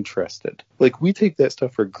I'm interested. Like, we take that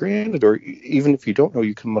stuff for granted, or even if you don't know,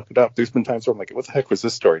 you can look it up. There's been times where I'm like, what the heck was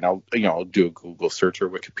this story? And I'll do a Google search or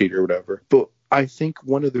Wikipedia or whatever. But I think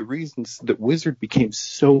one of the reasons that Wizard became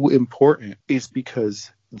so important is because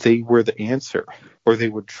they were the answer, or they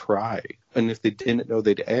would try. And if they didn't know,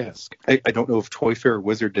 they'd ask. I don't know if Toy Fair or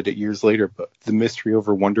Wizard did it years later, but the mystery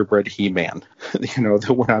over Wonder Bread He-Man, that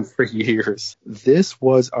went on for years. This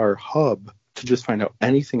was our hub to just find out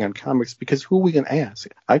anything on comics, because who are we going to ask?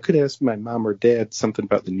 I could ask my mom or dad something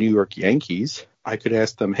about the New York Yankees. I could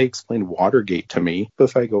ask them, hey, explain Watergate to me. But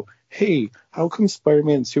if I go, hey, how come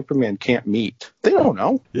Spider-Man and Superman can't meet? They don't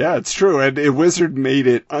know. Yeah, it's true. And Wizard made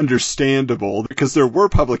it understandable because there were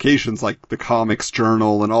publications like the Comics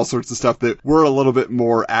Journal and all sorts of stuff that were a little bit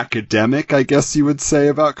more academic, I guess you would say,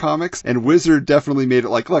 about comics. And Wizard definitely made it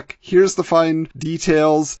like, look, here's the fine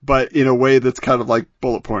details, but in a way that's kind of like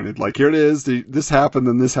bullet pointed. Like, here it is. This happened,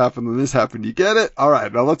 then this happened, then this happened. You get it? All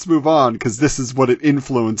right, now let's move on because this is what it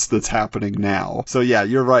influenced that's happening now. So yeah,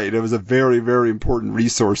 you're right. It was a very, very important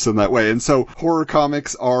resource in that way. And so horror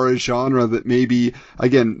comics are a genre that maybe,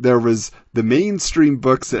 again, there was the mainstream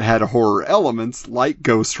books that had horror elements, like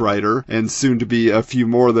Ghost Rider, and soon to be a few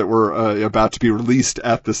more that were about to be released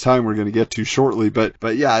at this time we're going to get to shortly. But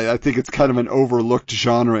yeah, I think it's kind of an overlooked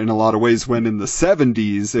genre in a lot of ways, when in the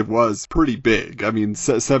 70s it was pretty big. I mean,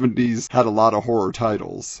 70s had a lot of horror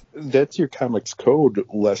titles. That's your Comics Code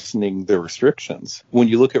lessening the restrictions. When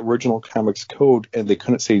you look at original Comics Code and they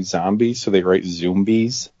couldn't say zombies, so they write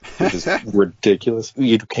zombies, which is ridiculous.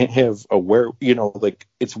 You can't have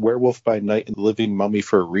it's Werewolf by Night and Living Mummy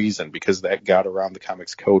for a reason, because that got around the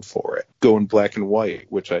Comics Code for it. Go in black and white,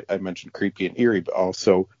 which I mentioned Creepy and Eerie, but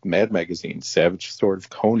also Mad Magazine, Savage Sword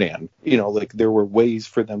of Conan. There were ways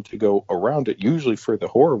for them to go around it, usually for the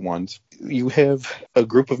horror ones. You have a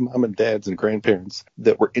group of mom and dads and grandparents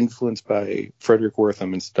that were influenced by Frederick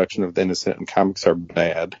Wertham and Seduction of the Innocent, and comics are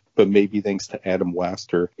bad. But maybe thanks to Adam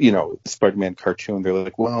West or, Spider-Man cartoon, they're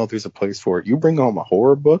like, well, there's a place for it. You bring home a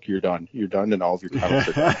horror book, you're done. You're done, and all of your comics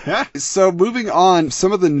are done. So moving on,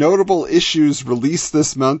 some of the notable issues released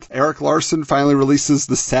this month. Eric Larson finally releases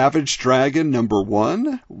The Savage Dragon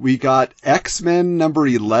 #1. We got X-Men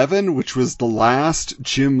 #11, which was the last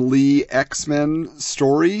Jim Lee X-Men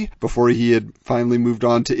story before he had finally moved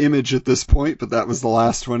on to Image at this point, but that was the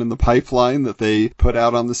last one in the pipeline that they put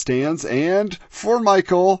out on the stands. And for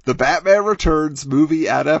Michael, the Batman Returns movie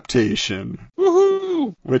adaptation.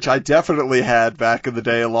 Woohoo! Which I definitely had back in the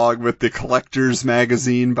day, along with the Collector's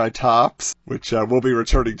Magazine by Topps, which we'll be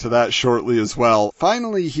returning to that shortly as well.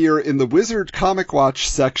 Finally, here in the Wizard Comic Watch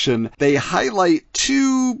section, they highlight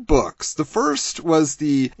 2 books. The first was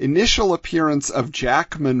the initial appearance of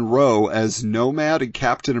Jack Monroe as Nomad in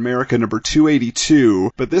Captain America #282,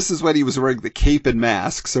 but this is when he was wearing the cape and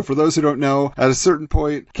mask. So for those who don't know, at a certain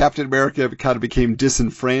point, Captain America kind of became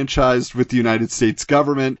disenfranchised with the United States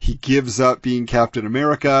government. He gives up being Captain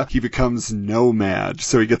America. He becomes Nomad.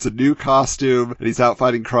 So he gets a new costume and he's out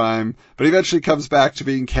fighting crime, but eventually comes back to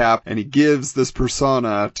being Cap, and he gives this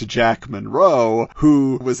persona to Jack Monroe,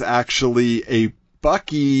 who was actually a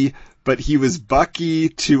Bucky, but he was Bucky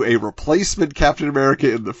to a replacement Captain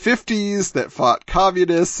America in the 50s that fought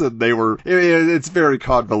communists, and it's very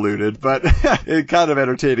convoluted, but it's kind of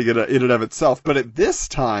entertaining in and of itself. But at this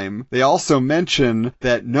time, they also mention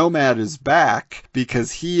that Nomad is back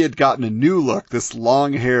because he had gotten a new look, this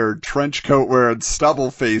long-haired, trench coat-wearing,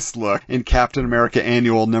 stubble-faced look in Captain America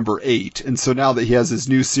Annual #8. And so now that he has his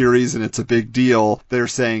new series and it's a big deal, they're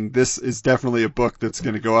saying this is definitely a book that's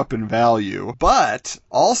going to go up in value. But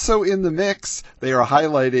also in the mix, they are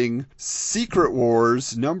highlighting Secret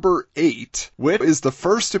Wars number 8, which is the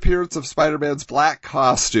first appearance of Spider-Man's black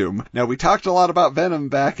costume. Now, we talked a lot about Venom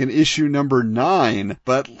back in issue number 9,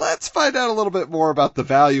 but let's find out a little bit more about the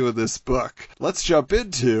value of this book. Let's jump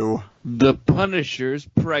into The Punisher's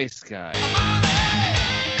Price Guide.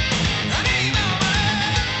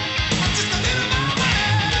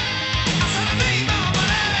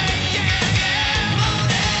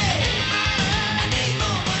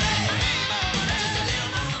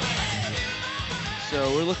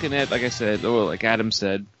 So we're looking at, like I said, or like Adam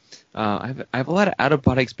said, I have a lot of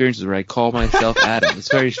out-of-body experiences where I call myself Adam. It's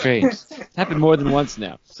very strange. It's happened more than once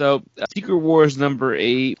now. So Secret Wars number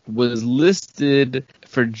 8 was listed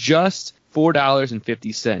for just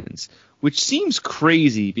 $4.50, which seems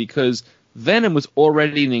crazy because Venom was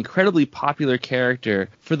already an incredibly popular character.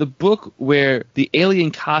 For the book where the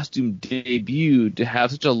alien costume debuted to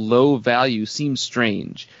have such a low value seems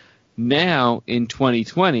strange. Now, in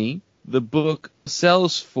 2020, the book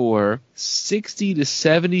sells for $60 to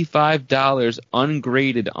 $75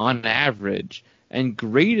 ungraded on average, and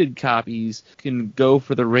graded copies can go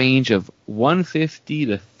for the range of $150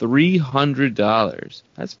 to $300.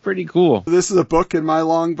 That's pretty cool. This is a book in my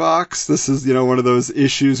long box. This is, one of those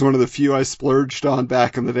issues, one of the few I splurged on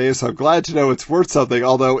back in the day, so I'm glad to know it's worth something,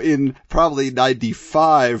 although in probably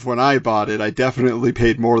 95 when I bought it, I definitely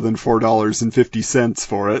paid more than $4.50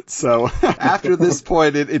 for it. So after this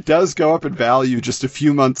point, it does go up in value. Just a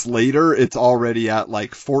few months later, it's already at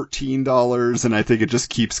like $14, and I think it just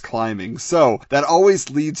keeps climbing. So that always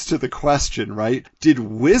leads to the question, right? Did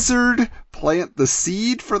Wizard plant the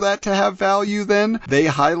seed for that to have value then? They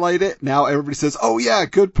highlight it. Now everybody says, oh yeah,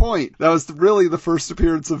 good point. That was really the first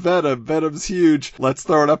appearance of Venom. Venom's huge. Let's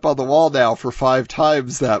throw it up on the wall now for 5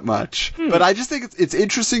 times that much. But I just think it's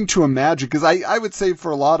interesting to imagine, because I would say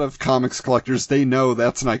for a lot of comics collectors, they know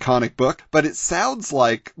that's an iconic book, but it sounds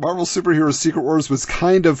like Marvel Superheroes Secret Wars was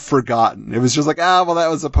kind of forgotten. It was just like, well, that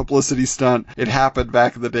was a publicity stunt. It happened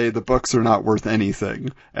back in the day. The books are not worth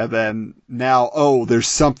anything. And then now, there's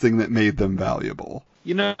something that made them valuable.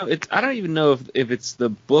 I don't even know if it's the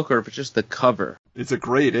book or if it's just the cover. It's a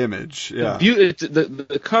great image, yeah.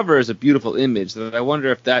 The cover is a beautiful image. I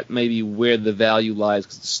wonder if that may be where the value lies.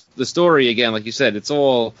 'Cause the story, again, like you said, it's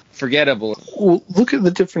all forgettable. Well, look at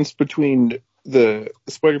the difference between the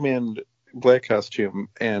Spider-Man black costume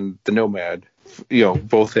and the Nomad.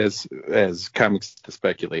 Both as comics to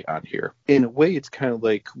speculate on here. In a way, it's kind of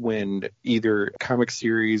like when either comic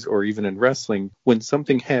series or even in wrestling, when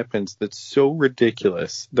something happens that's so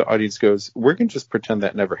ridiculous, the audience goes, we're going to just pretend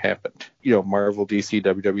that never happened. Marvel, DC,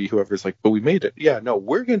 WWE, whoever's like, but we made it. Yeah, no,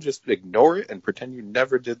 we're going to just ignore it and pretend you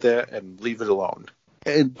never did that and leave it alone.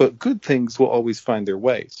 But good things will always find their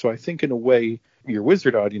way. So I think in a way, your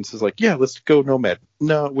Wizard audience is like, yeah, let's go Nomad.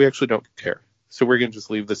 No, we actually don't care. So we're going to just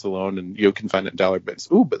leave this alone, and you can find it in dollar bins.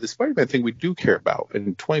 Ooh, but the Spider-Man thing we do care about,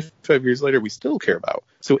 and 25 years later we still care about.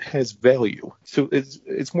 So it has value. So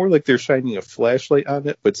it's more like they're shining a flashlight on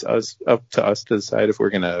it, but it's up to us to decide if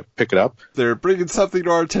we're going to pick it up. They're bringing something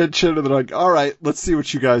to our attention, and they're like, all right, let's see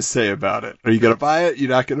what you guys say about it. Are you going to buy it? You're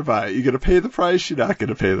not going to buy it. You're going to pay the price? You're not going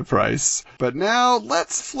to pay the price. But now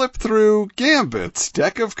let's flip through Gambit's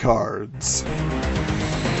deck of cards.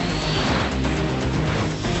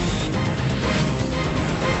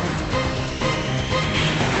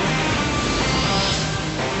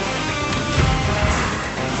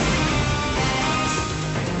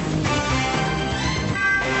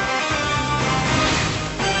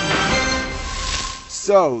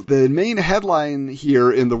 So, the main headline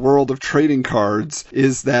here in the world of trading cards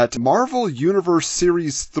is that Marvel Universe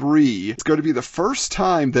Series 3 is going to be the first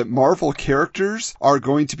time that Marvel characters are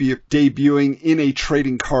going to be debuting in a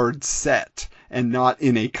trading card set and not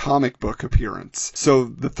in a comic book appearance. So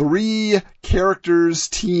the 3 characters,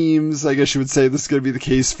 teams, I guess you would say this is going to be the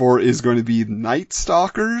case for, is going to be Night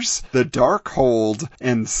Stalkers, the Darkhold,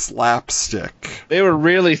 and Slapstick. They were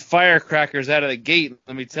really firecrackers out of the gate,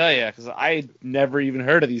 let me tell you, because I never even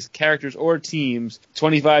heard of these characters or teams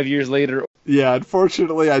 25 years later. Yeah,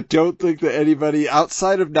 unfortunately, I don't think that anybody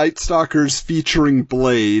outside of Night Stalkers featuring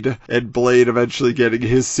Blade, and Blade eventually getting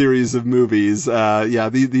his series of movies,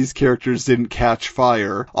 these characters didn't catch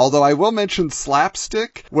fire. Although I will mention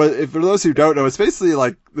Slapstick. Well, for those who don't know, it's basically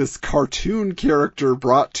like this cartoon character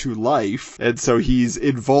brought to life, and so he's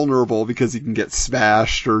invulnerable because he can get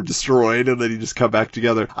smashed or destroyed, and then he just come back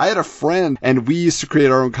together. I had a friend, and we used to create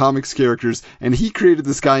our own comics characters, and he created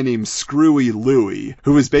this guy named Screwy Louie,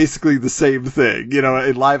 who was basically the same thing,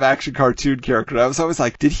 a live-action cartoon character. I was always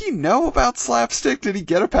like, did he know about Slapstick? Did he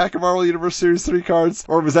get a pack of Marvel Universe Series 3 cards?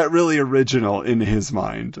 Or was that really original in his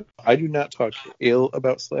mind? I do not talk ill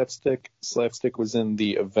about Slapstick. Slapstick was in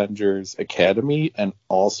the Avengers Academy and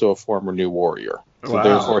also a former New Warrior. So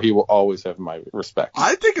therefore, he will always have my respect.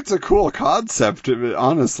 I think it's a cool concept,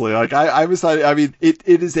 honestly. Like, I mean, it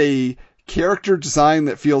is a character design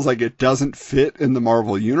that feels like it doesn't fit in the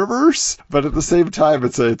Marvel universe, but at the same time,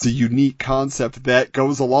 it's a unique concept that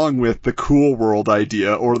goes along with the Cool World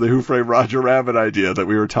idea or the Who Framed Roger Rabbit idea that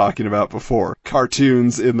we were talking about before.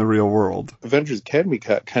 Cartoons in the real world. Avengers Academy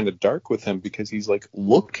got kind of dark with him because he's like,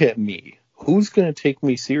 look at me. Who's going to take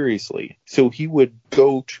me seriously? So he would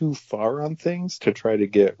go too far on things to try to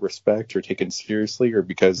get respect or taken seriously, or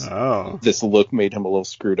because this look made him a little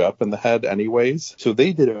screwed up in the head anyways. So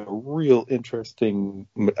they did a real interesting,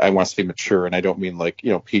 I want to say mature, and I don't mean like,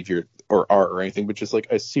 PG or R or anything, but just like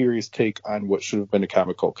a serious take on what should have been a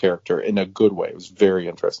comical character in a good way. It was very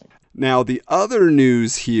interesting. Now, the other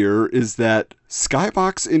news here is that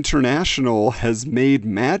Skybox International has made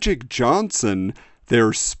Magic Johnson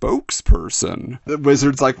their spokesperson. The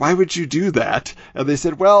Wizard's like, why would you do that? And they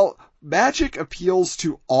said, well, Magic appeals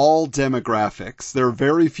to all demographics. There are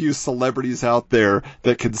very few celebrities out there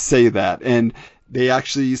that can say that. And they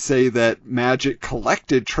actually say that Magic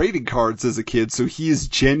collected trading cards as a kid, so he is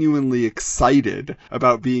genuinely excited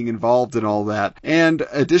about being involved in all that. And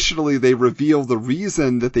additionally, they reveal the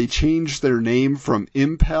reason that they changed their name from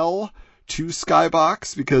Impel to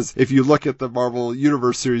Skybox, because if you look at the Marvel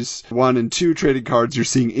Universe Series 1 and 2 trading cards, you're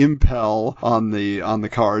seeing Impel on the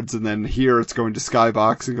cards, and then here it's going to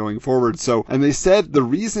Skybox and going forward. So, and they said the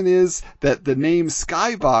reason is that the name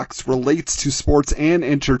Skybox relates to sports and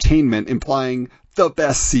entertainment, implying the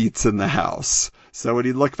best seats in the house. So when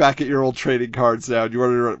you look back at your old trading cards now, and you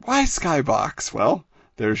wonder, why Skybox? Well,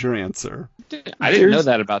 there's your answer. I didn't know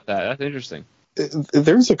that about that. That's interesting.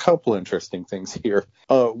 There's a couple interesting things here.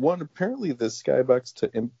 One, apparently the Skybox to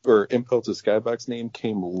Impel to Skybox name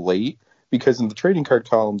came late, because in the trading card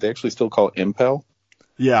column they actually still call it Impel.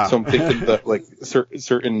 Yeah. So I'm thinking that like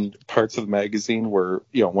certain parts of the magazine were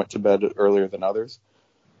went to bed earlier than others.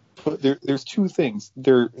 But there's two things.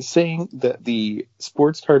 They're saying that the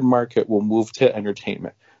sports card market will move to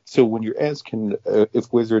entertainment. So when you're asking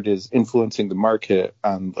if Wizard is influencing the market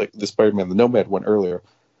on like the Spider-Man the Nomad one earlier,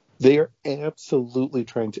 they are absolutely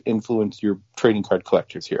trying to influence your trading card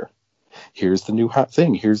collectors here. Here's the new hot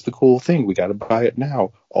thing. Here's the cool thing. We got to buy it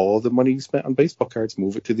now. All the money you spent on baseball cards,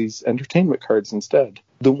 move it to these entertainment cards instead.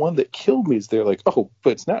 The one that killed me is they're like, oh,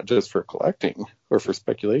 but it's not just for collecting or for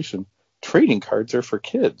speculation. Trading cards are for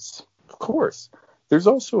kids. Of course. There's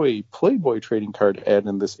also a Playboy trading card ad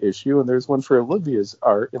in this issue, and there's one for Olivia's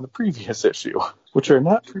art in the previous issue, which are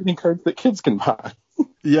not trading cards that kids can buy.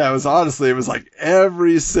 Yeah, it was like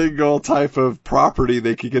every single type of property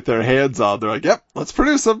they could get their hands on. They're like, yep, let's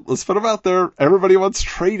produce them. Let's put them out there. Everybody wants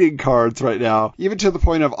trading cards right now. Even to the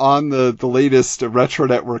point of on the latest Retro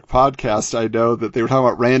Network podcast, I know that they were talking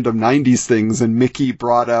about random 90s things, and Mickey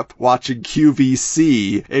brought up watching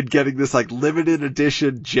QVC and getting this like limited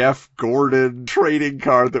edition Jeff Gordon trading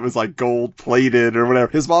card that was like gold plated or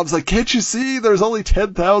whatever. His mom's like, can't you see? There's only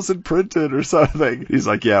 10,000 printed or something. He's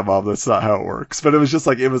like, yeah, Mom, that's not how it works. But it was just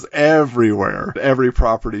like, it was everywhere. Every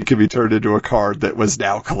property could be turned into a card that was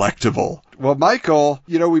now collectible. Well, Michael,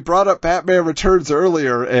 we brought up Batman Returns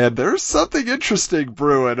earlier, and there's something interesting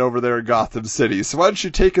brewing over there in Gotham City. So why don't you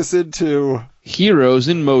take us into Heroes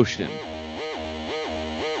in Motion.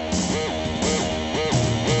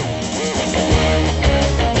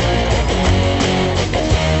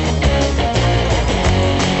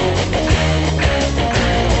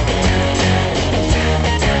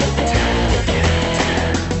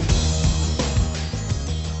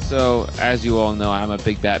 So, as you all know, I'm a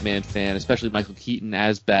big Batman fan, especially Michael Keaton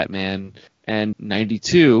as Batman. And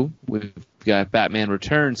 92, we've got Batman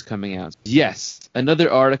Returns coming out. Yes,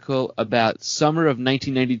 another article about summer of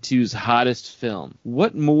 1992's hottest film.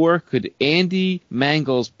 What more could Andy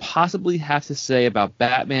Mangels possibly have to say about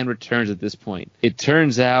Batman Returns at this point? It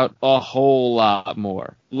turns out a whole lot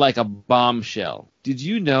more. Like a bombshell. Did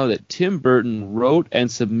you know that Tim Burton wrote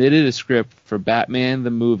and submitted a script for Batman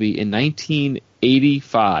the movie in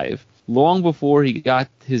 1985, long before he got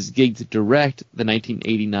his gig to direct the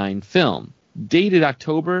 1989 film? Dated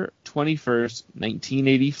October 21st,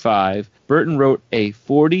 1985, Burton wrote a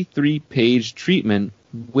 43-page treatment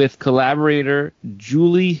with collaborator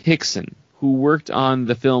Julie Hickson, who worked on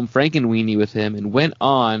the film Frankenweenie with him and went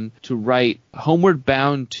on to write Homeward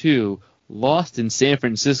Bound 2, Lost in San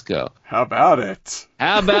Francisco. How about it?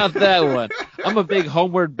 How about that one? I'm a big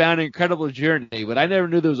Homeward Bound Incredible Journey, but I never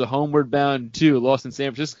knew there was a Homeward Bound 2, Lost in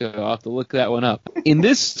San Francisco. I'll have to look that one up. In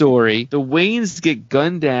this story, the Waynes get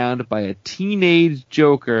gunned down by a teenage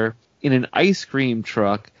Joker in an ice cream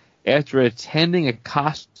truck after attending a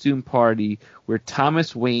costume party where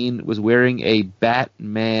Thomas Wayne was wearing a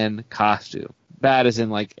Batman costume. Bat as in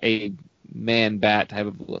like a man-bat type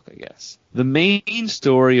of look, I guess. The main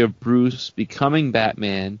story of Bruce becoming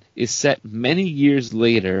Batman is set many years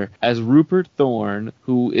later as Rupert Thorne,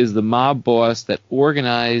 who is the mob boss that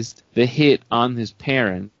organized the hit on his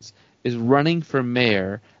parents, is running for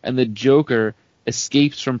mayor, and the Joker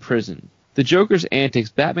escapes from prison. The Joker's antics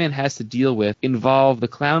Batman has to deal with involve the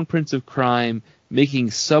Clown Prince of Crime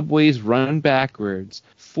making subways run backwards,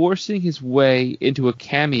 forcing his way into a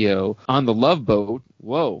cameo on the Love Boat.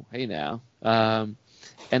 Whoa, hey now.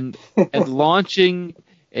 And launching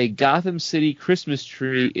a Gotham City Christmas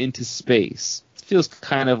tree into space. It feels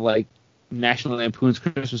kind of like National Lampoon's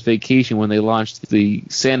Christmas Vacation when they launched the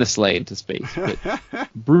Santa sleigh into space. But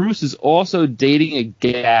Bruce is also dating a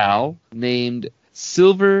gal named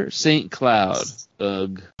Silver St. Cloud.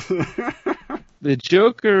 Ugh. The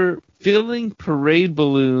Joker filling parade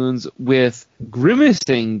balloons with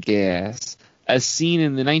grimacing gas, as seen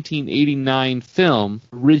in the 1989 film,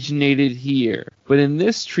 originated here. But in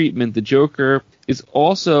this treatment, the Joker is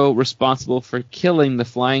also responsible for killing the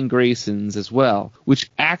Flying Graysons as well, which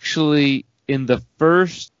actually, in the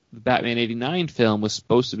first Batman 89 film, was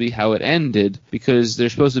supposed to be how it ended, because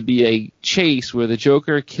there's supposed to be a chase where the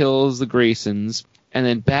Joker kills the Graysons, and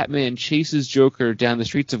then Batman chases Joker down the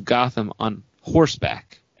streets of Gotham on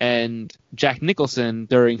horseback. And Jack Nicholson,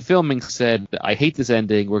 during filming, said, I hate this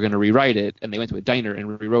ending, we're going to rewrite it. And they went to a diner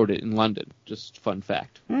and rewrote it in London. Just fun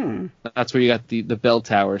fact. That's where you got the bell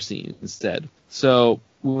tower scene instead. So,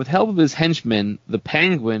 with help of his henchmen, the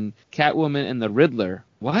Penguin, Catwoman, and the Riddler.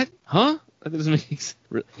 What? Huh? That doesn't make sense.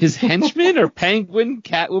 His henchmen are Penguin,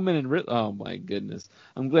 Catwoman, and Riddler? Oh my goodness.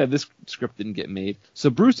 I'm glad this script didn't get made. So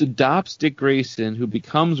Bruce adopts Dick Grayson, who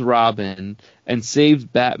becomes Robin, and saves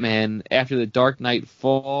Batman after the Dark Knight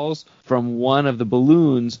falls from one of the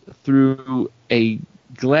balloons through a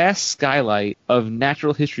glass skylight of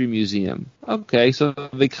Natural History Museum. Okay, so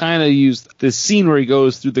they kind of used the scene where he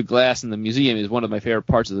goes through the glass in the museum is one of my favorite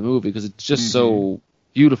parts of the movie because it's just so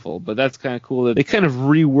beautiful, but that's kind of cool that they kind of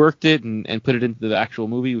reworked it and put it into the actual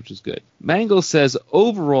movie, which is good. Mangle says,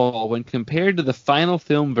 overall, when compared to the final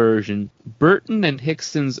film version, Burton and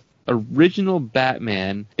Hickson's original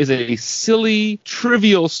Batman is a silly,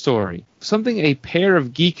 trivial story. Something a pair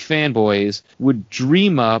of geek fanboys would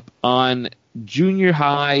dream up on junior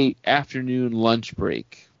high afternoon lunch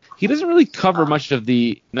break. He doesn't really cover much of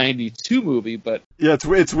the 92 movie, but... Yeah,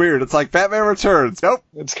 it's weird. It's like Batman Returns. Nope.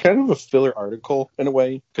 It's kind of a filler article in a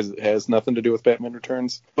way, because it has nothing to do with Batman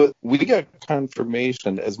Returns. But we got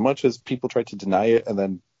confirmation, as much as people tried to deny it and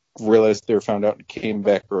then realized they were found out and came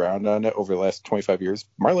back around on it over the last 25 years,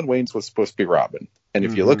 Marlon Wayans was supposed to be Robin. And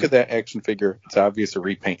if you look at that action figure, it's obvious a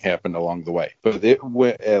repaint happened along the way. But it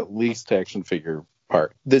went at least action figure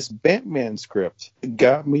part. This Batman script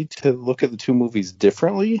got me to look at the two movies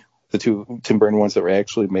differently. The two Tim Burton ones that were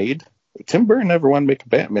actually made. Tim Burton never wanted to make a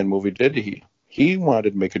Batman movie, did he? He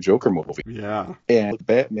wanted to make a Joker movie. Yeah. And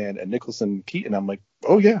Batman and Nicholson Keaton, I'm like,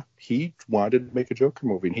 oh yeah, he wanted to make a Joker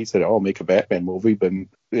movie. And he said, oh, I'll make a Batman movie, but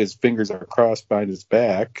his fingers are crossed behind his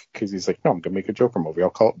back because he's like, no, I'm going to make a Joker movie. I'll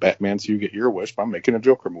call it Batman so you get your wish, but I'm making a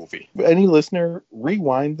Joker movie. Any listener,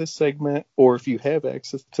 rewind this segment, or if you have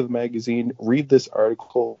access to the magazine, read this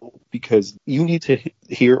article because you need to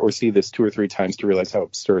hear or see this 2 or 3 times to realize how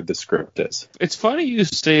absurd the script is. It's funny you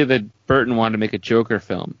say that Burton wanted to make a Joker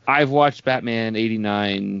film. I've watched Batman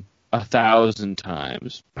 89 1,000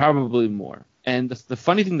 times, probably more. And the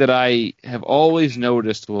funny thing that I have always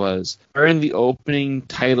noticed was during the opening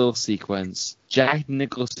title sequence, Jack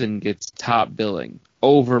Nicholson gets top billing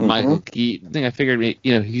over Michael Keaton. I think I figured,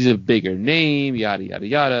 he's a bigger name, yada, yada,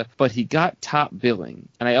 yada. But he got top billing.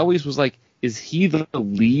 And I always was like, is he the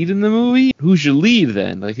lead in the movie? Who's your lead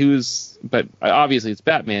then? But obviously it's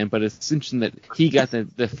Batman, but it's interesting that he got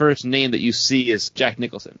the first name that you see is Jack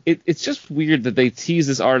Nicholson. It's just weird that they tease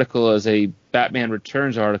this article as a Batman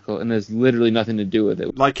Returns article, and there's literally nothing to do with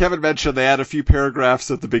it. Like Kevin mentioned, they had a few paragraphs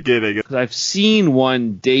at the beginning. Because I've seen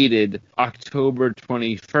one dated October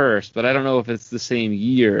 21st, but I don't know if it's the same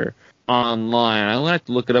year online. I'll have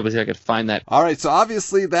to look it up and see if I can find that. All right, so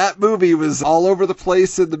obviously that movie was all over the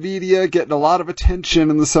place in the media, getting a lot of attention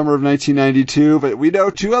in the summer of 1992, but we know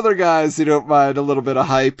 2 other guys who don't mind a little bit of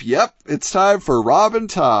hype. Yep, it's time for Rob and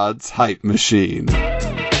Todd's Hype Machine.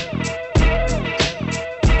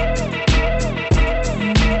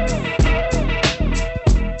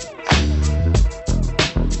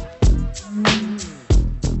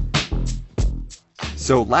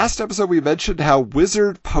 So last episode we mentioned how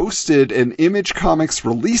Wizard posted an Image Comics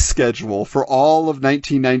release schedule for all of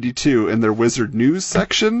 1992 in their Wizard News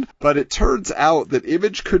section, but it turns out that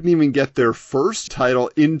Image couldn't even get their first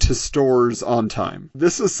title into stores on time.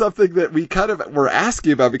 This was something that we kind of were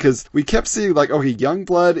asking about because we kept seeing like, okay,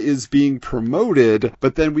 Youngblood is being promoted,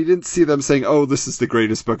 but then we didn't see them saying, oh, this is the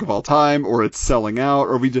greatest book of all time, or it's selling out,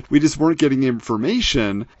 or we just weren't getting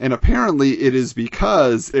information, and apparently it is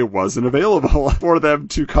because it wasn't available for them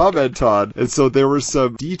to comment on. And so there were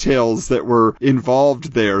some details that were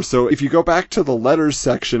involved there. So if you go back to the letters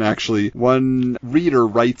section, actually, one reader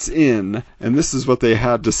writes in, and this is what they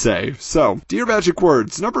had to say. So, Dear Magic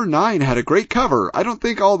Words, number 9 had a great cover. I don't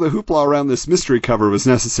think all the hoopla around this mystery cover was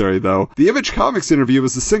necessary, though. The Image Comics interview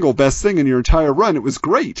was the single best thing in your entire run. It was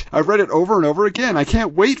great. I've read it over and over again. I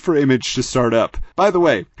can't wait for Image to start up. By the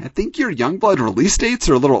way, I think your Youngblood release dates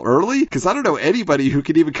are a little early, because I don't know anybody who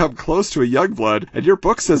could even come close to a Youngblood, and your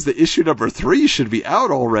book says that issue number 3 should be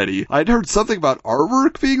out already. I'd heard something about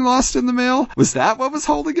artwork being lost in the mail. Was that what was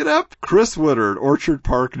holding it up? Chris Woodard, Orchard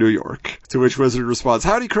Park, New York. To which Wizard responds,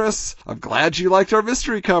 Howdy, Chris. I'm glad you liked our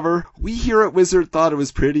mystery cover. We here at Wizard thought it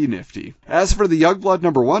was pretty nifty. As for the Youngblood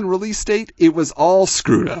number 1 release date, it was all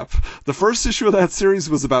screwed up. The first issue of that series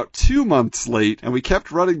was about 2 months late, and we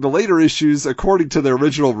kept running the later issues according to their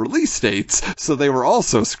original release dates, so they were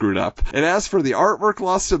also screwed up. And as for the artwork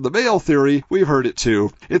lost in the mail theory, we've heard it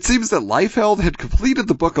too. It seems that Liefeld had completed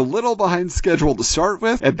the book a little behind schedule to start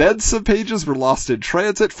with, and then some pages were lost in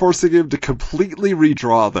transit, forcing him to completely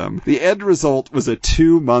redraw them. The end result was a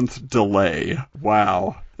 2-month delay.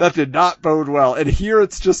 Wow. That did not bode well. And here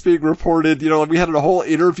it's just being reported, we had a whole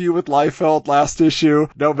interview with Liefeld last issue.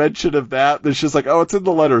 No mention of that. There's just like, oh, it's in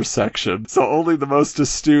the letters section. So only the most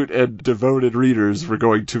astute and devoted readers were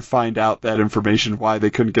going to find out that information, why they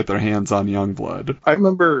couldn't get their hands on Youngblood. I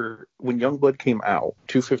remember when Youngblood came out,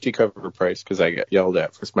 $250 cover price, because I got yelled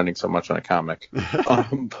at for spending so much on a comic.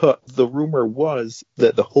 But the rumor was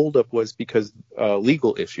that the holdup was because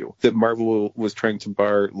legal issue, that Marvel was trying to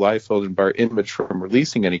bar Liefeld and bar Image from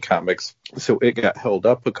releasing any comics, so it got held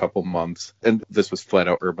up a couple months, and this was flat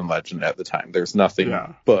out urban legend at the time. There's nothing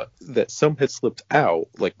but that some had slipped out,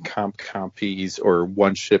 like comp copies or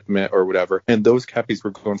one shipment or whatever, and those copies were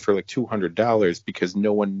going for like $200 because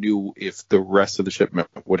no one knew if the rest of the shipment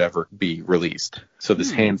would ever be released. So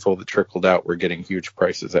this handful that trickled out were getting huge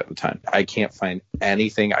prices at the time. I can't find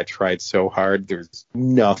anything. I tried so hard. There's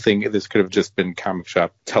nothing. This could have just been comic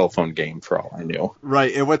shop telephone game for all I knew.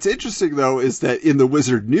 Right, and what's interesting though is that in the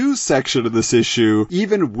Wizard News section of this issue,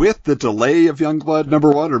 even with the delay of Youngblood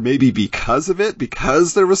number 1, or maybe because of it,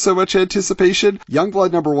 because there was so much anticipation,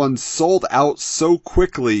 Youngblood number 1 sold out so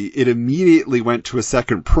quickly it immediately went to a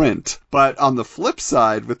second print. But on the flip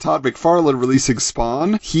side, with Todd McFarlane releasing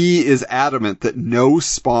Spawn, he is adamant that no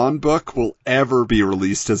Spawn book will ever be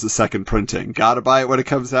released as a second printing. Gotta buy it when it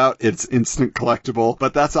comes out. It's instant collectible.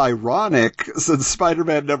 But that's ironic, since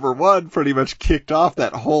Spider-Man number 1 pretty much kicked off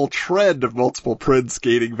that whole trend of multiple prints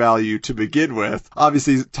gaining value to begin with.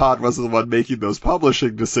 Obviously, Todd wasn't the one making those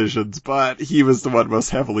publishing decisions, but he was the one most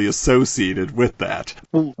heavily associated with that.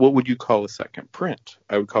 Well, what would you call a second print?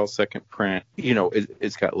 I would call second print,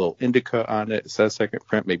 it's got a little indica on it. It says second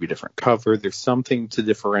print, maybe different cover. There's something to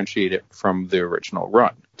differentiate it from the original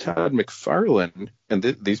run. Todd McFarlane, and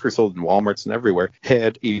these were sold in Walmarts and everywhere,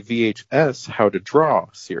 had a VHS How to Draw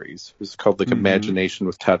series. It was called Imagination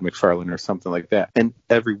with Todd McFarlane or something like that. And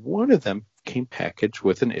every one of them came packaged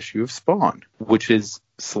with an issue of Spawn, which is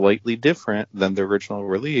slightly different than the original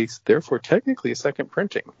release, therefore technically a second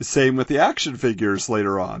printing. Same with the action figures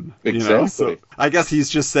later on. Exactly. So I guess he's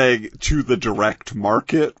just saying to the direct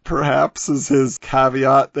market, perhaps, is his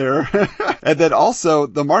caveat there. And then also,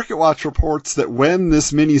 the Market Watch reports that when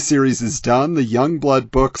this miniseries is done, the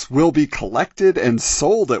Youngblood books will be collected and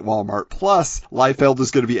sold at Walmart. Plus, Liefeld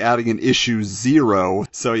is going to be adding an issue 0.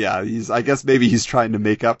 So yeah, I guess maybe he's trying to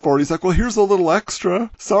make up for it. He's like, well, here's a little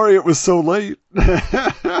extra. Sorry it was so late.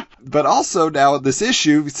 But also now in this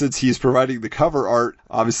issue, since he's providing the cover art,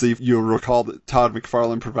 obviously you'll recall that Todd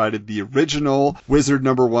McFarlane provided the original Wizard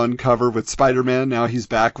number 1 cover with Spider-Man. Now he's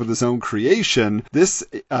back with his own creation. This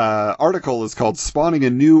article is called Spawning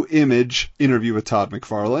a New Image, Interview with Todd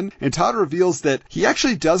McFarlane. And Todd reveals that he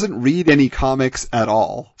actually doesn't read any comics at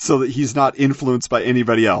all, so that he's not influenced by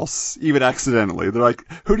anybody else, even accidentally. They're like,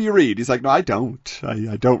 who do you read? He's like, no, I don't.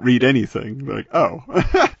 I don't read anything. They're like, oh.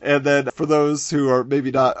 And then for those who are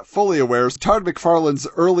maybe not fully aware, Todd McFarlane's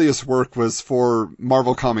earliest work was for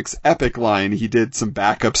Marvel Comics' Epic line. He did some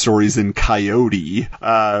backup stories in Coyote,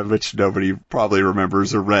 which nobody probably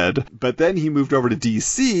remembers or read. But then he moved over to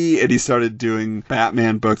DC and he started doing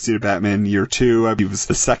Batman books. He did Batman Year 2. He was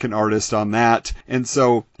the second artist on that. And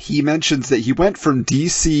so he mentions that he went from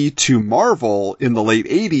DC to Marvel in the late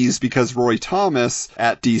 80s because Roy Thomas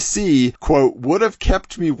at DC, quote, would have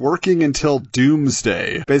kept me working until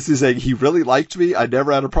doomsday. Basically saying he really liked me. I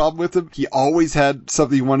never had a problem with him. He always had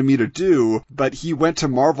something he wanted me to do, but he went to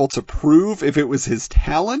Marvel to prove if it was his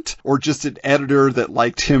talent or just an editor that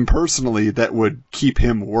liked him personally that would keep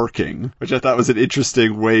him working, which I thought was an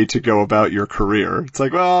interesting way to go about your career. It's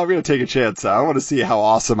like, well, I'm going to take a chance. I want to see how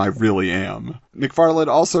awesome I really am. McFarlane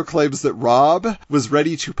also claims that Rob was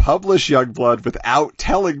ready to publish Youngblood without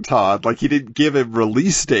telling Todd, like he didn't give him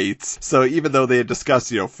release dates. So even though they had discussed,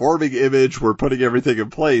 forming Image, we're putting everything in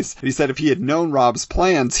place, he said if he had known Rob's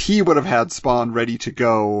plans, he would have had Spawn ready to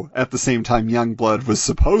go at the same time Youngblood was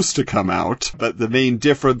supposed to come out. But the main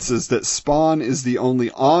difference is that Spawn is the only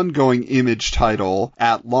ongoing Image title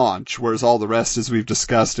at launch, whereas all the rest, as we've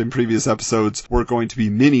discussed in previous episodes, were going to be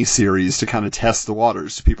mini-series to kind of test the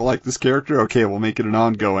waters. Do people like this character? Okay, we'll make it an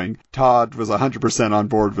ongoing. Todd was 100% on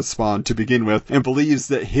board with Spawn to begin with and believes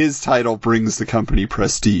that his title brings the company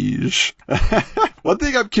prestige. One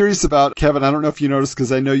thing I'm curious about, Kevin, I don't know if you noticed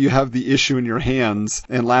because I know you have the issue in your hands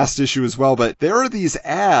and last issue as well, but there are these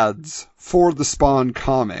ads for the Spawn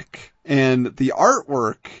comic and the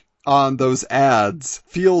artwork on those ads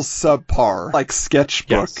feels subpar, like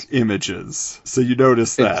sketchbook images. So you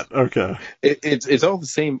notice that. Okay. It's all the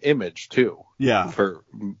same image, too. Yeah. For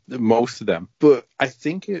most of them. But I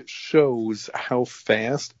think it shows how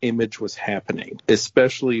fast Image was happening,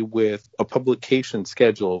 especially with a publication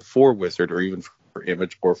schedule for Wizard or even for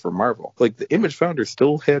Image or for Marvel. Like the Image founders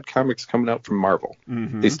still had comics coming out from Marvel.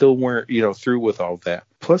 Mm-hmm. They still weren't, through with all that.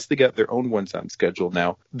 Plus they got their own ones on schedule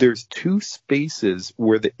now. There's 2 spaces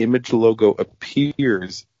where the Image logo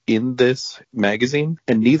appears in this magazine,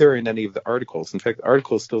 and neither in any of the articles. In fact, the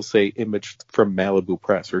articles still say Image from Malibu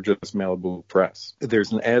Press or just Malibu Press.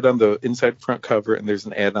 There's an ad on the inside front cover and there's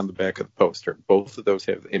an ad on the back of the poster. Both of those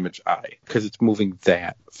have the Image eye because it's moving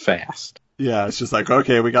that fast. Yeah, it's just like,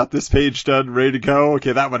 okay, we got this page done, ready to go.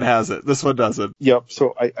 Okay, that one has it. This one doesn't. Yep.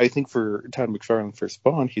 So I think for Todd McFarlane for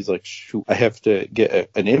Spawn, he's like, shoot, I have to get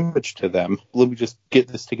an image to them. Let me just get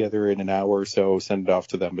this together in an hour or so, send it off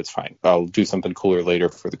to them. It's fine. I'll do something cooler later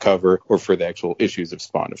for the cover or for the actual issues of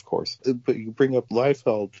Spawn, of course. But you bring up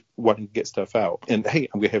Liefeld wanting to get stuff out. And hey,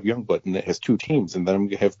 I'm going to have Youngblood, and it has 2 teams. And then I'm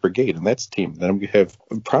going to have Brigade, and that's a team. Then I'm going to have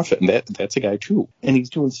Prophet, and that's a guy too. And he's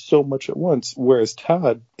doing so much at once. Whereas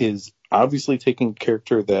Todd is obviously taking a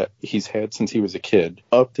character that he's had since he was a kid,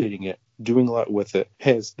 updating it, doing a lot with it,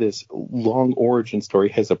 has this long origin story,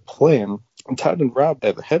 has a plan. And Todd and Rob,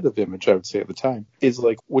 at the head of Image, I would say at the time, is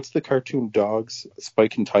like, what's the cartoon dogs?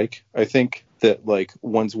 Spike and Tyke, I think. That, like,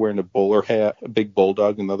 one's wearing a bowler hat, a big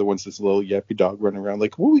bulldog, and the other one's this little yappy dog running around.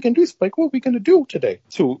 Like, what are we going to do, Spike? What are we going to do today?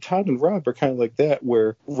 So Todd and Rob are kind of like that,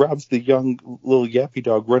 where Rob's the young little yappy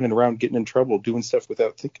dog running around, getting in trouble, doing stuff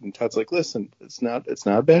without thinking. And Todd's like, listen, it's not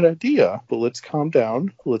a bad idea, but let's calm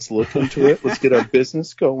down. Let's look into it. Let's get our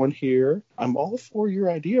business going here. I'm all for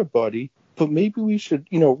your idea, buddy. But maybe we should,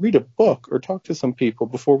 read a book or talk to some people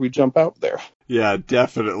before we jump out there. Yeah,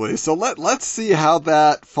 definitely. So let's see how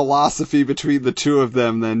that philosophy between the two of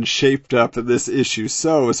them then shaped up in this issue.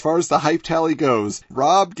 So as far as the hype tally goes,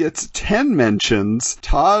 Rob gets 10 mentions.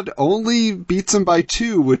 Todd only beats him by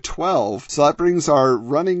 2 with 12. So that brings our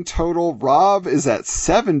running total. Rob is at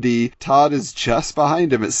 70. Todd is just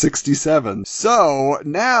behind him at 67. So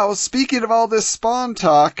now, speaking of all this Spawn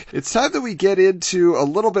talk, it's time that we get into a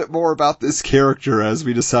little bit more about this character as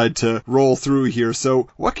we decide to roll through here. So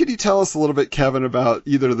what can you tell us a little bit, Kevin, about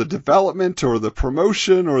either the development or the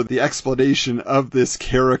promotion or the explanation of this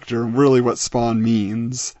character and really what Spawn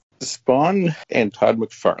means? Spawn and Todd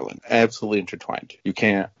McFarlane absolutely intertwined. You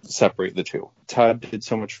can't separate the two. Todd did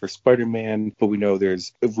so much for Spider-Man, but we know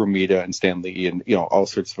there's Romita and Stan Lee and, all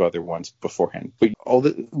sorts of other ones beforehand. But all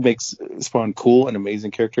that makes Spawn cool and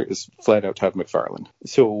amazing character is flat out Todd McFarlane.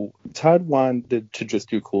 So Todd wanted to just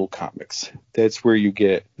do cool comics. That's where you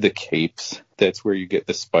get the capes. That's where you get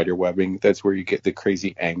the spider webbing. That's where you get the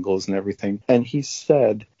crazy angles and everything. And he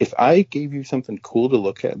said, if I gave you something cool to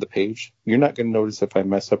look at the page, you're not going to notice if I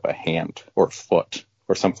mess up a hand or a foot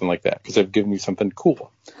or something like that, because I've given you something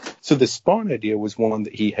cool. So the Spawn idea was one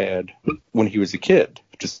that he had when he was a kid,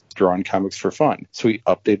 just drawing comics for fun. So he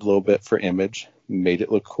updated a little bit for Image, made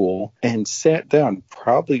it look cool, and sat down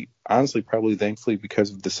probably, honestly, probably thankfully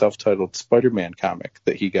because of the self-titled Spider-Man comic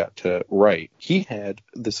that he got to write, he had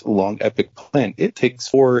this long epic plan. It takes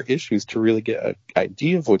 4 issues to really get an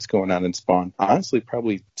idea of what's going on in Spawn. Honestly,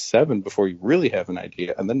 probably 7 before you really have an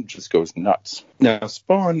idea, and then it just goes nuts. Now,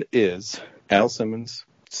 Spawn is Al Simmons,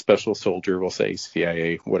 special soldier, we'll say,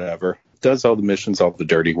 CIA, whatever. Does all the missions, all the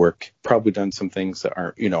dirty work, probably done some things that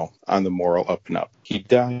aren't, on the moral up and up. He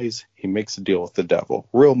dies, he makes a deal with the devil.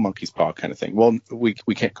 Real monkey's paw kind of thing. Well, we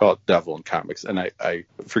can't call it devil in comics, and I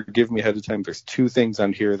forgive me ahead of time, there's 2 things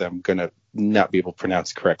on here that I'm going to not be able to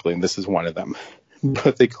pronounce correctly, and this is one of them.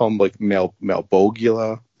 But they call him like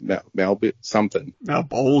Malbolgia, something.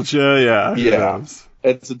 Malbolgia, yeah. Yeah,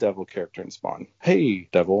 it's a devil character in Spawn. Hey,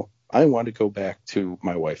 devil. I want to go back to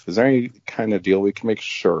my wife. Is there any kind of deal we can make?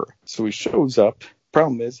 Sure. So he shows up.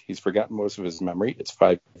 Problem is, he's forgotten most of his memory. It's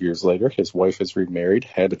 5 years later. His wife is remarried,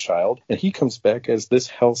 had a child, and he comes back as this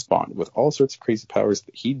Hellspawn with all sorts of crazy powers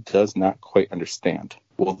that he does not quite understand.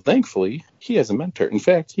 Well, thankfully, he has a mentor. In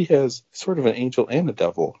fact, he has sort of an angel and a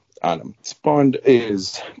devil on him. Spawn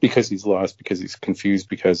is, because he's lost, because he's confused,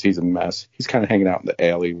 because he's a mess, he's kind of hanging out in the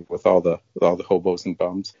alley with all the hobos and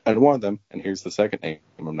bums. And one of them, and here's the second name,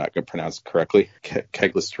 I'm not going to pronounce it correctly,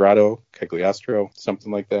 Cagliostro,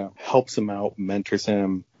 something like that, helps him out, mentors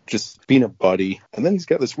him, just being a buddy. And then he's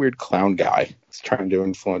got this weird clown guy that's trying to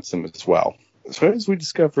influence him as well. So as we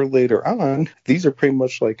discover later on, these are pretty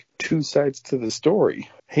much like 2 sides to the story.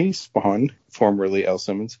 Hey, Spawn, formerly Al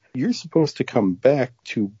Simmons, you're supposed to come back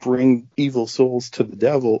to bring evil souls to the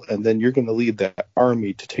devil, and then you're going to lead that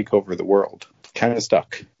army to take over the world. Kind of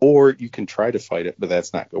stuck. Or you can try to fight it, but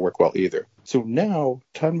that's not going to work well either. So now,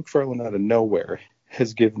 Todd McFarlane out of nowhere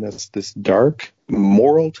has given us this dark,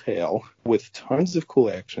 moral tale with tons of cool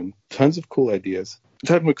action, tons of cool ideas.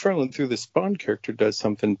 Todd McFarlane, through the Spawn character, does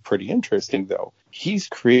something pretty interesting, though. He's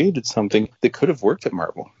created something that could have worked at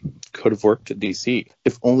Marvel, could have worked at DC,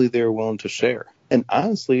 if only they were willing to share. And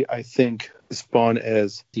honestly, I think Spawn,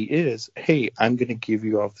 as he is, hey, I'm going to give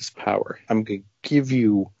you all this power. I'm going to give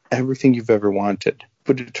you everything you've ever wanted.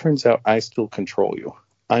 But it turns out I still control you.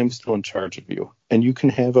 I'm still in charge of you. And you can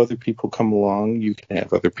have other people come along. You can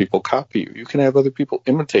have other people copy you. You can have other people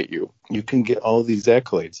imitate you. You can get all these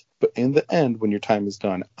accolades. But in the end, when your time is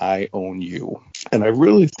done, I own you. And I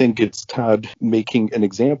really think it's Todd making an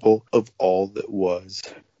example of all that was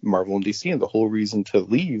Marvel and DC and the whole reason to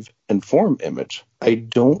leave and form Image. I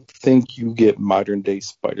don't think you get modern day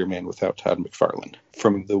Spider-Man without Todd McFarlane.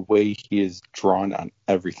 From the way he is drawn on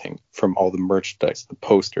everything, from all the merchandise, the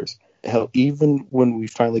posters. Hell, even when we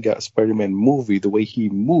finally got a Spider-Man movie, the way he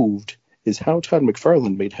moved is how Todd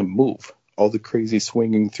McFarlane made him move. All the crazy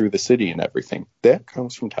swinging through the city and everything. That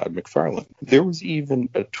comes from Todd McFarlane. There was even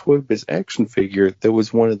a Toy Biz action figure that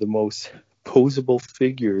was one of the most posable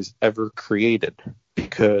figures ever created,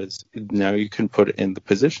 because now you can put it in the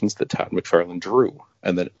positions that Todd McFarlane drew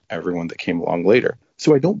and then everyone that came along later.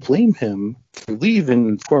 So I don't blame him for leaving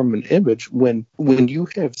and forming an Image when you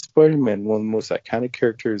have Spider-Man, one of the most iconic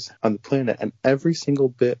characters on the planet, and every single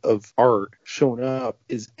bit of art shown up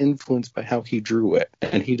is influenced by how he drew it,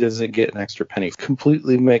 and he doesn't get an extra penny.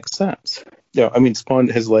 Completely makes sense. Yeah, I mean, Spawn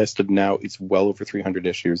has lasted now, it's well over 300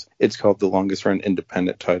 issues. It's called the longest run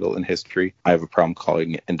independent title in history. I have a problem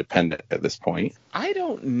calling it independent at this point. I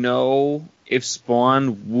don't know if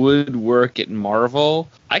Spawn would work at Marvel.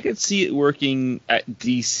 I could see it working at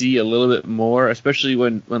DC a little bit more, especially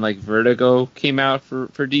when like Vertigo came out for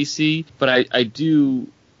DC. But I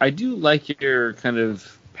do like your kind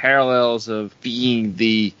of parallels of being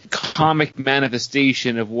the comic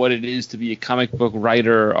manifestation of what it is to be a comic book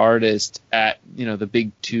writer or artist at the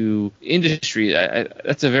big 2 industry.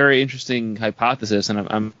 That's a very interesting hypothesis,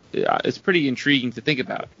 and it's pretty intriguing to think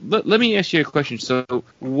about. Let me ask you a question. So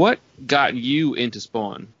what got you into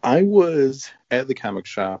Spawn? I was at the comic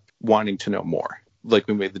shop wanting to know more. Like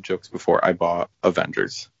we made the jokes before, I bought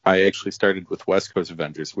Avengers. I actually started with West Coast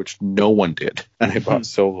Avengers, which no one did. And I bought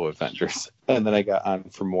Solo Avengers. And then I got on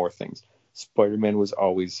for more things. Spider-Man was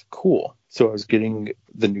always cool. So I was getting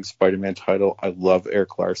the new Spider-Man title. I love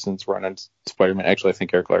Eric Larson's run on Spider-Man. Actually, I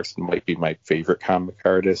think Eric Larson might be my favorite comic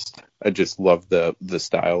artist. I just love the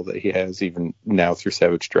style that he has, even now through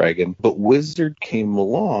Savage Dragon. But Wizard came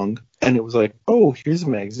along, and it was like, oh, here's a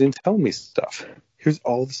magazine telling me stuff. Here's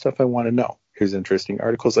all the stuff I want to know. Here's interesting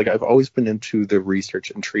articles. Like, I've always been into the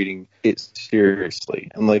research and treating it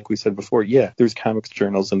seriously. And like we said before, yeah, there's comics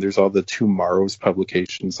journals and there's all the Tomorrow's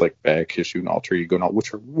publications like Back Issue and Alter Ego and all,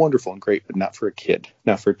 which are wonderful and great, but not for a kid,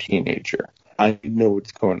 not for a teenager. I know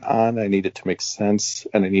what's going on. I need it to make sense,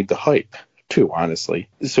 and I need the hype too, honestly.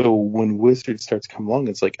 So when Wizard starts to come along,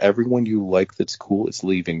 it's like everyone you like that's cool is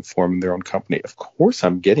leaving, forming their own company. Of course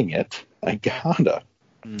I'm getting it. I gotta.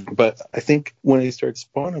 But I think when I start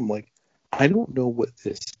Spawn, I'm like, I don't know what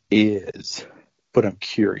this is, but I'm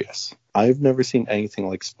curious. I've never seen anything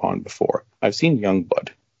like Spawn before. I've seen Youngblood.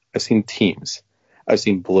 I've seen teams. I've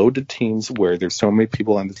seen bloated teams where there's so many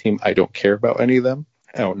people on the team, I don't care about any of them.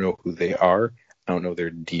 I don't know who they are. I don't know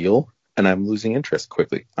their deal. And I'm losing interest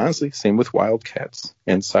quickly. Honestly, same with Wildcats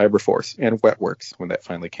and Cyberforce and Wetworks when that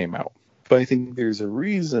finally came out. But I think there's a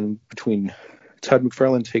reason between Todd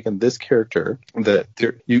McFarlane taking this character that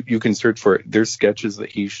you can search for it. There's sketches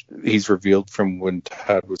that he's revealed from when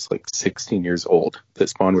Todd was like 16 years old, that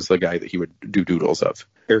Spawn was the guy that he would do doodles of.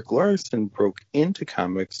 Eric Larson broke into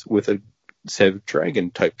comics with a Savage Dragon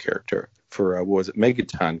type character for,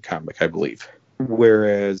 Megaton comic, I believe.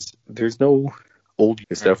 Whereas there's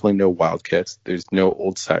definitely no Wildcats. There's no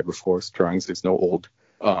old Cyberforce drawings. There's no old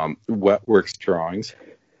Wetworks drawings.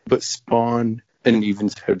 But Spawn and even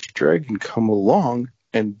Savage Dragon come along,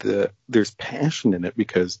 and there's passion in it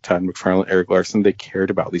because Todd McFarlane, Eric Larson, they cared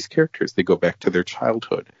about these characters. They go back to their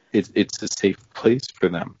childhood. It's a safe place for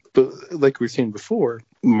them. But like we were saying before,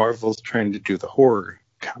 Marvel's trying to do the horror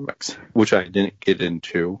comics, which I didn't get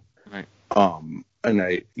into. Right. And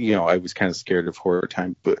I was kind of scared of horror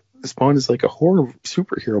time, but Spawn is like a horror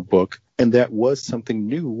superhero book, and that was something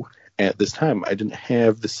new at this time. I didn't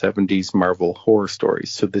have the 70s Marvel horror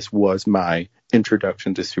stories, so this was my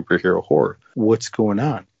introduction to superhero horror. What's going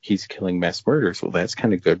on? He's killing mass murders. Well, that's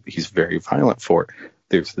kind of good. He's very violent for it.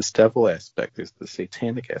 There's this devil aspect. There's the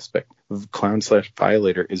satanic aspect.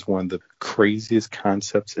 Clown/Violator is one of the craziest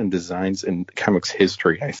concepts and designs in comics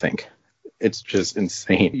history, I think. It's just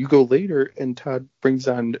insane. You go later, and Todd brings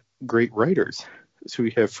on great writers. So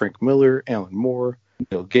we have Frank Miller, Alan Moore,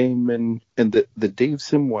 Neil Gaiman, and the Dave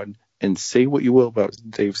Sim one. And say what you will about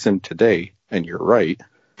Dave Sim today, and you're right,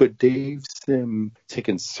 but Dave Sim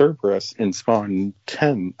taking Cerberus in Spawn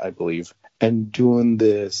 10, I believe, and doing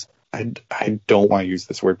this, I don't want to use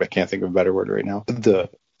this word, but I can't think of a better word right now, the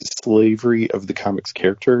slavery of the comics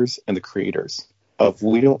characters and the creators.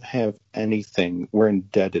 We don't have anything, we're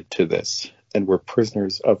indebted to this, and we're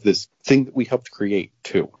prisoners of this thing that we helped create,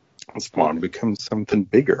 too. Spawn becomes something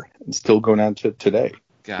bigger, and still going on to today.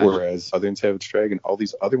 Gotcha. Whereas other than Savage Dragon, all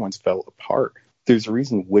these other ones fell apart. There's a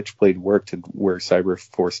reason Witchblade worked and where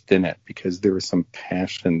Cyberforce didn't, because there was some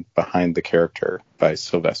passion behind the character by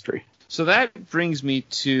Silvestri. So that brings me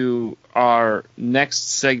to our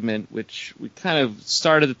next segment, which we kind of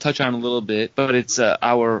started to touch on a little bit, but it's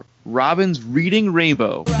our Robin's Reading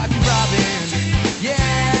Rainbow. Rocky Robin, yeah,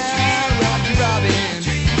 Rocky Robin.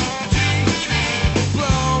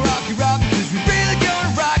 Blow Rocky Robin, 'cause we really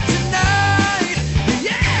gonna rock tonight,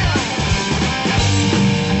 yeah!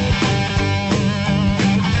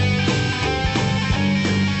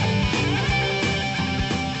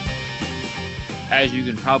 As you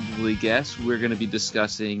can probably guess, we're going to be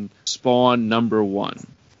discussing Spawn #1.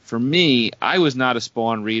 For me, I was not a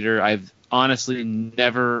Spawn reader. I've honestly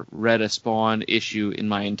never read a Spawn issue in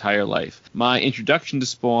my entire life. My introduction to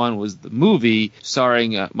Spawn was the movie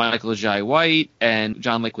starring Michael Jai White and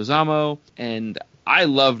John Leguizamo, and I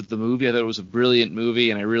loved the movie. I thought it was a brilliant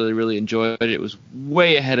movie, and I really, really enjoyed it. It was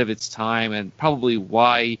way ahead of its time, and probably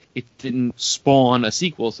why it didn't spawn a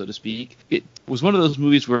sequel, so to speak. It was one of those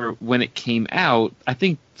movies where, when it came out, I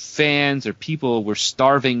think fans or people were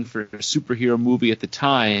starving for a superhero movie at the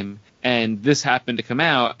time, and this happened to come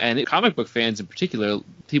out, and comic book fans in particular,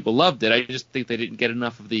 people loved it. I just think they didn't get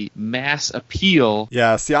enough of the mass appeal.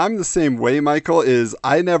 Yeah, see, I'm the same way, Michael, is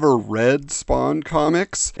I never read Spawn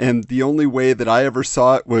comics, and the only way that I ever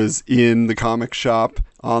saw it was in the comic shop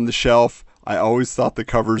on the shelf. I always thought the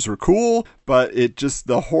covers were cool, but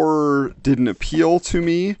the horror didn't appeal to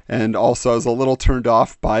me, and also I was a little turned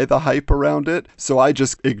off by the hype around it, so I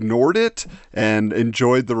just ignored it and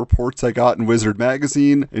enjoyed the reports I got in Wizard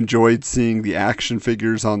Magazine, enjoyed seeing the action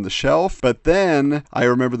figures on the shelf. But then I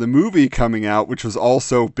remember the movie coming out, which was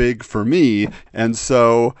also big for me, and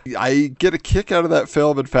so I get a kick out of that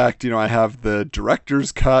film. In fact, I have the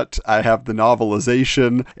director's cut, I have the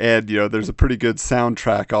novelization, and there's a pretty good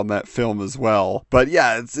soundtrack on that film as well. But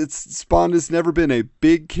yeah, it's Spawn has never been a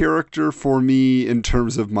big character for me in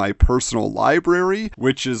terms of my personal library,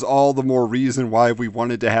 which is all the more reason why we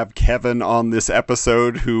wanted to have Kevin on this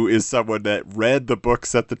episode, who is someone that read the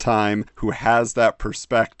books at the time, who has that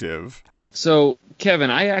perspective. So, Kevin,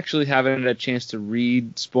 I actually haven't had a chance to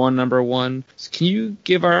read Spawn #1. So can you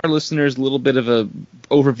give our listeners a little bit of an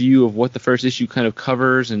overview of what the first issue kind of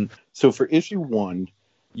covers? And so for issue 1,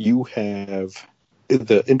 you have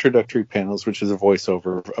the introductory panels, which is a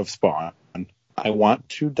voiceover of Spawn. I want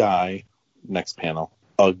to die. Next panel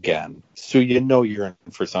again. So you know you're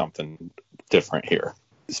in for something different here.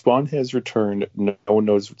 Spawn has returned. No one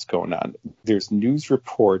knows what's going on. There's news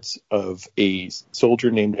reports of a soldier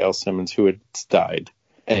named Al Simmons who had died.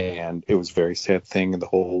 And it was a very sad thing. The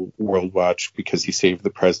whole world watched because he saved the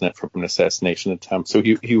president from an assassination attempt. So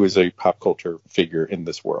he was a pop culture figure in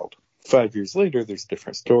this world. 5 years later, there's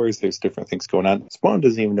different stories. There's different things going on. Spawn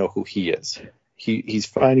doesn't even know who he is. He's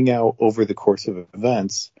finding out over the course of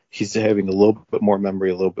events. He's having a little bit more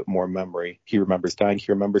memory. He remembers dying.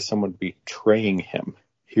 He remembers someone betraying him.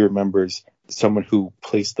 He remembers someone who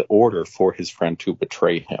placed the order for his friend to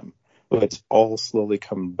betray him. But it's all slowly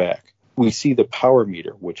coming back. We see the power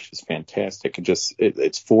meter, which is fantastic.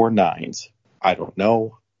 It's 4 9s. I don't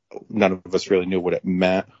know. None of us really knew what it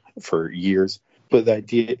meant for years. But the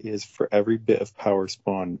idea is for every bit of power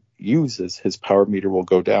Spawn uses, his power meter will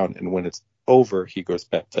go down. And when it's over, he goes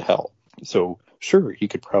back to hell. So sure, he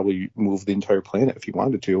could probably move the entire planet if he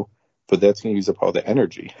wanted to, but that's going to use up all the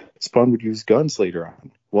energy. Spawn would use guns later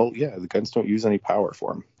on. Well, yeah, the guns don't use any power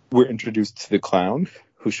for him. We're introduced to the clown,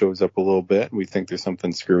 who shows up a little bit, and we think there's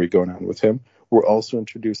something screwy going on with him. We're also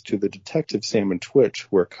introduced to the detective Sam and Twitch,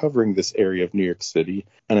 who are covering this area of New York City,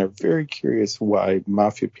 and are very curious why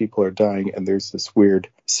mafia people are dying, and there's this weird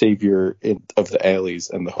savior of the alleys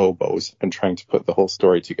and the hobos, and trying to put the whole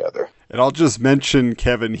story together. And I'll just mention,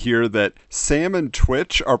 Kevin, here that Sam and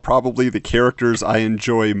Twitch are probably the characters I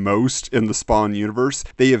enjoy most in the Spawn universe.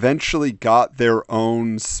 They eventually got their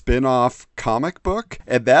own spin-off comic book,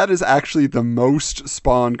 and that is actually the most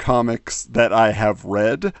Spawn comics that I have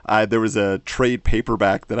read. There was a trade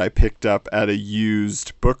paperback that I picked up at a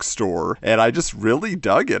used bookstore, and I just really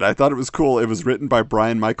dug it. I thought it was cool. It was written by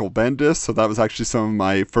Brian Michael Bendis, so that was actually some of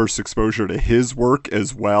my first exposure to his work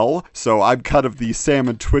as well. So I'm kind of the Sam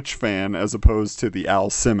and Twitch fan as opposed to the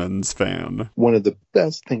Al Simmons fan. One of the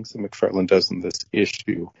best things that McFarlane does in this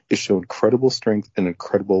issue is show incredible strength and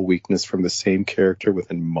incredible weakness from the same character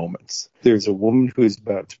within moments. There's a woman who is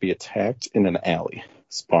about to be attacked in an alley.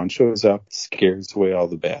 Spawn shows up, scares away all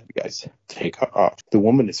the bad guys. Take her off. The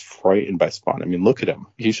woman is frightened by Spawn. I mean, look at him.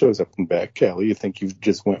 He shows up in back alley. You think you've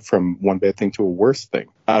just went from one bad thing to a worse thing.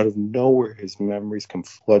 Out of nowhere, his memories come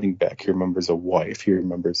flooding back. He remembers a wife. He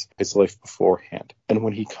remembers his life beforehand. And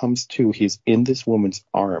when he comes to, he's in this woman's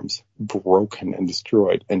arms, broken and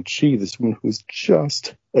destroyed. And she, this woman who's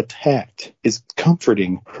just attacked, is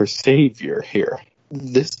comforting her savior here.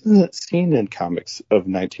 This isn't seen in comics of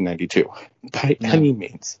 1992 by any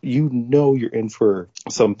means. You know you're in for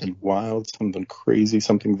something wild, something crazy,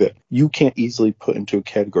 something that you can't easily put into a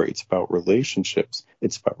category. It's about relationships.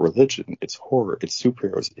 It's about religion. It's horror. It's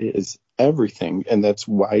superheroes. It is everything. And that's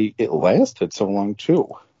why it lasted so long,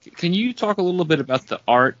 too. Can you talk a little bit about the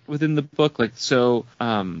art within the book?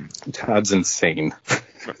 Todd's insane.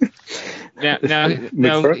 Now,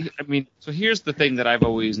 I mean, so here's the thing that I've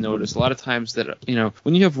always noticed. A lot of times that,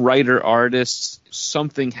 when you have writer-artists,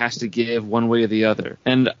 something has to give one way or the other.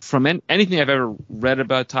 And from anything I've ever read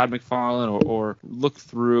about Todd McFarlane or looked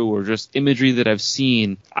through or just imagery that I've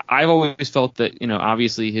seen, I've always felt that,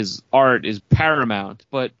 obviously his art is paramount.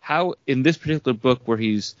 But how in this particular book where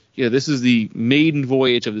he's, this is the maiden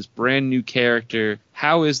voyage of this brand new character,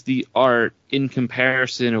 how is the art in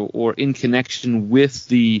comparison or in connection with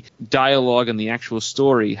the dialogue and the actual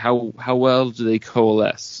story? How well do they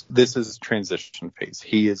coalesce? This is transition phase.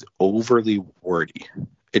 He is overly wordy.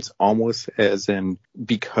 It's almost as in,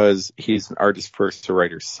 because he's an artist first, a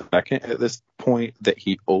writer second at this point, that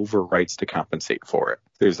he overwrites to compensate for it.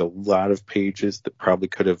 There's a lot of pages that probably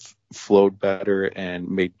could have flowed better and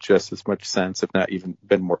made just as much sense, if not even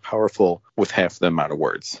been more powerful, with half the amount of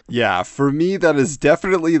words. Yeah, for me, that is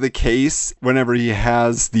definitely the case whenever he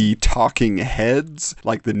has the talking heads,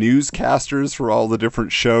 like the newscasters for all the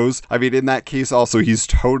different shows. I mean, in that case, also, he's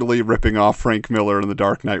totally ripping off Frank Miller in The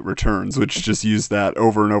Dark Knight Returns, which just used that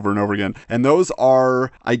over and over and over again. And those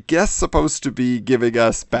are, I guess, supposed to be giving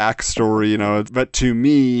us backstory, but to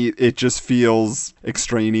me, it just feels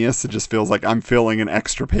extraneous. It just feels like I'm filling an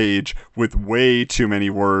extra page with way too many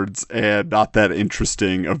words and not that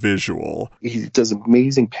interesting a visual. He does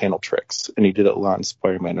amazing panel tricks, and he did it a lot in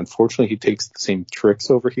Spider-Man. Unfortunately, he takes the same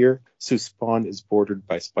tricks over here, so Spawn is bordered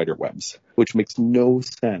by spider webs, which makes no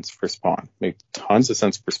sense for Spawn. It makes tons of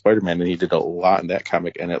sense for Spider-Man, and he did a lot in that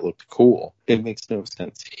comic, and it looked cool. It makes no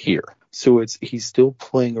sense here. So he's still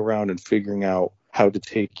playing around and figuring out how to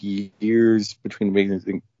take years between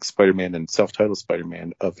Amazing Spider-Man and self-titled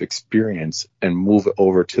Spider-Man of experience and move it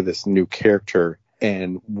over to this new character,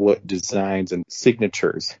 and what designs and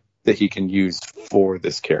signatures that he can use for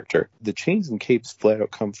this character. The chains and capes flat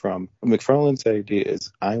out come from McFarlane's idea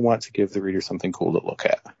is, I want to give the reader something cool to look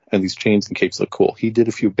at. And these chains and capes look cool. He did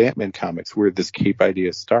a few Batman comics where this cape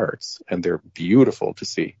idea starts, and they're beautiful to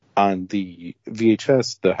see. On the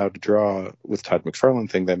VHS, the How to Draw with Todd McFarlane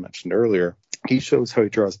thing that I mentioned earlier, he shows how he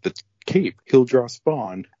draws the cape. He'll draw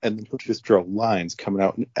Spawn, and then he'll just draw lines coming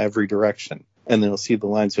out in every direction. And then he'll see the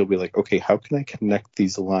lines, he'll be like, okay, how can I connect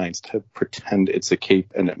these lines to pretend it's a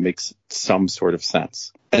cape and it makes some sort of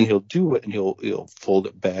sense? And he'll do it, and he'll fold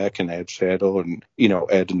it back and add shadow and,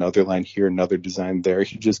 add another line here, another design there.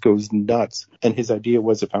 He just goes nuts. And his idea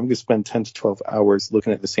was, if I'm going to spend 10 to 12 hours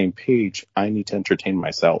looking at the same page, I need to entertain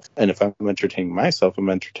myself. And if I'm entertaining myself, I'm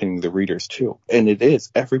entertaining the readers too. And it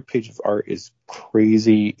is. Every page of art is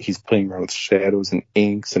crazy. He's playing around with shadows and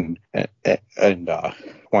inks and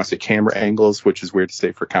wants to camera angles, which is weird to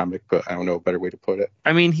say for comic, but I don't know a better way to put it.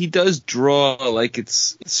 I mean, he does draw like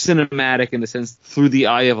it's cinematic in a sense through the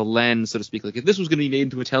eye of a lens, so to speak. Like if this was going to be made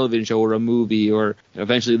into a television show or a movie, or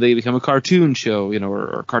eventually they become a cartoon show,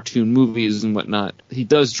 or cartoon movies and whatnot, he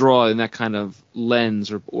does draw in that kind of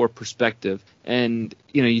lens or perspective. And,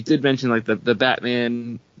 you did mention like the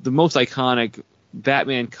Batman, the most iconic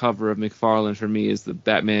Batman cover of McFarlane for me is the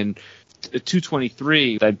Batman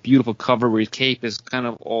 223, that beautiful cover where his cape is kind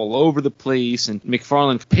of all over the place, and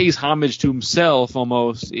McFarlane pays homage to himself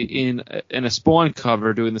almost in a Spawn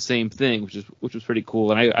cover doing the same thing, which was pretty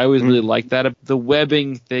cool. And I always really liked that. The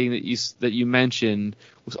webbing thing that you mentioned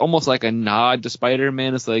was almost like a nod to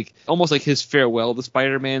Spider-Man. It's like almost like his farewell to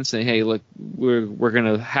Spider-Man, saying, "Hey, look, we're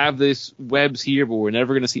gonna have these webs here, but we're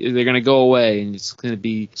never gonna see. They're gonna go away, and it's gonna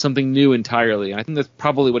be something new entirely." And I think that's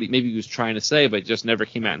probably what he was trying to say, but just never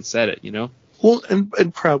came out and said it. Well,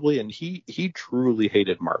 and probably, and he truly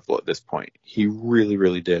hated Marvel at this point. He really,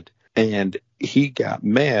 really did. And he got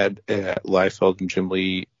mad at Liefeld and Jim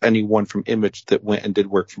Lee, anyone from Image that went and did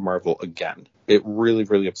work for Marvel again. It really,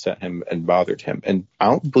 really upset him and bothered him. And I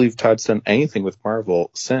don't believe Todd's done anything with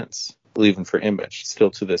Marvel since leaving for Image,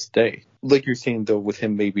 still to this day. Like you're saying, though, with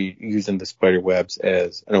him maybe using the spider webs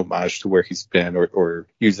as an homage to where he's been, or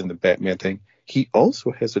using the Batman thing, he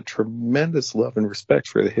also has a tremendous love and respect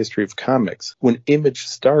for the history of comics. When Image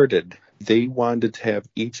started, they wanted to have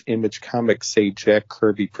each Image comic say Jack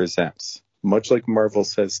Kirby presents. Much like Marvel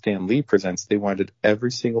says Stan Lee presents, they wanted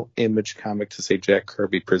every single Image comic to say Jack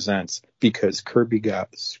Kirby presents, because Kirby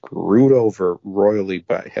got screwed over royally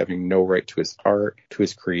by having no right to his art, to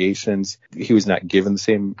his creations. He was not given the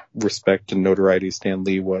same respect and notoriety as Stan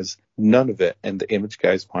Lee was. None of it. And the Image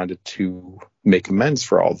guys wanted to make amends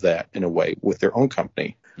for all of that in a way with their own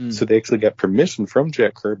company. So they actually got permission from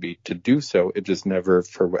Jack Kirby to do so. It just never,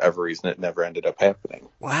 for whatever reason, it never ended up happening.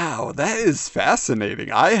 Wow, that is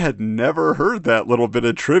fascinating. I had never heard that little bit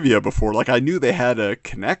of trivia before. Like, I knew they had a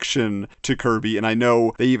connection to Kirby, and I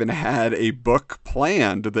know they even had a book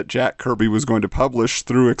planned that Jack Kirby was going to publish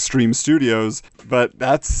through Extreme Studios, but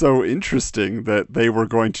that's so interesting that they were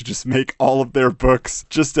going to just make all of their books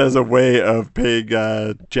just as a way of paying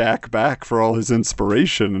Jack back for all his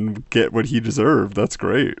inspiration and get what he deserved. That's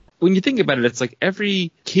great. When you think about it, it's like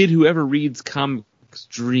every kid who ever reads comics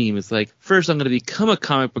dream. It's like, first I'm going to become a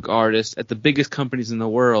comic book artist at the biggest companies in the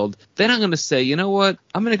world. Then I'm going to say, you know what?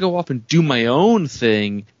 I'm going to go off and do my own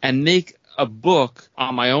thing and make a book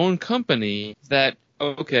on my own company that,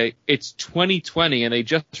 okay, it's 2020 and they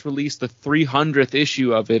just released the 300th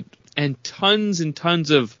issue of it, and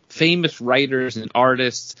tons of famous writers and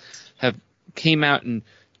artists have came out and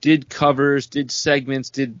did covers, did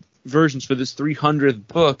segments, did versions for this 300th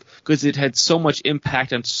book, because it had so much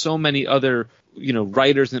impact on so many other,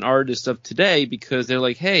 writers and artists of today, because they're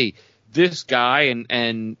like, hey, this guy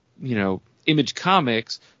and Image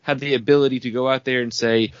Comics have the ability to go out there and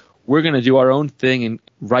say, we're going to do our own thing, and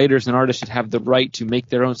writers and artists should have the right to make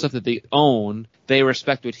their own stuff that they own. They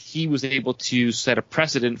respect what he was able to set a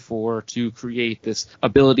precedent for, to create this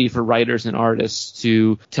ability for writers and artists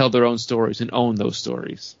to tell their own stories and own those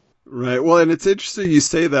stories. Right. Well, and it's interesting you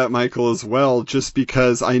say that, Michael, as well, just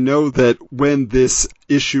because I know that when this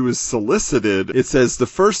issue is solicited, it says the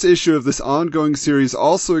first issue of this ongoing series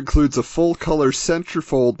also includes a full-color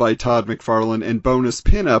centerfold by Todd McFarlane and bonus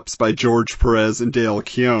pinups by George Perez and Dale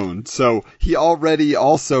Keown. So he already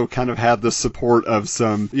also kind of had the support of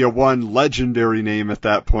some, one legendary name at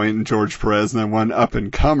that point in George Perez, and then one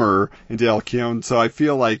up-and-comer in Dale Keown. So I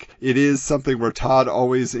feel like it is something where Todd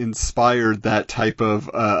always inspired that type of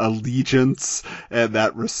allegiance and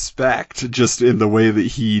that respect just in the way that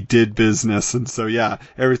he did business. And so, yeah,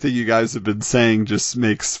 everything you guys have been saying just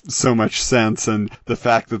makes so much sense. And the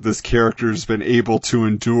fact that this character's been able to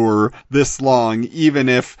endure this long, even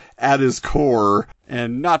if at his core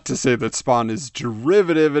And not to say that Spawn is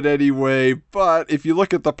derivative in any way, but if you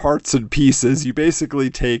look at the parts and pieces, you basically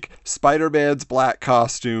take Spider-Man's black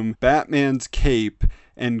costume, Batman's cape,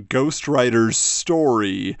 and Ghost Rider's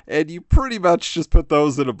story, and you pretty much just put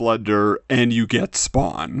those in a blender and you get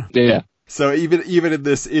Spawn. Yeah. So even in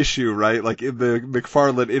this issue, right, like in the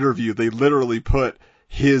McFarlane interview, they literally put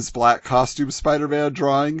his black costume Spider-Man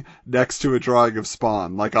drawing next to a drawing of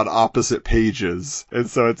Spawn, like on opposite pages. And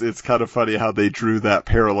so it's kind of funny how they drew that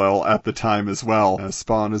parallel at the time as well.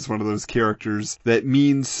 Spawn is one of those characters that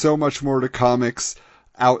means so much more to comics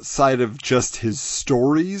outside of just his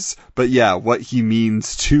stories, but yeah, what he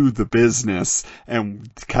means to the business and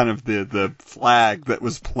kind of the flag that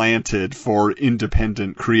was planted for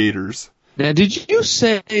independent creators. Now, did you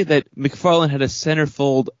say that McFarlane had a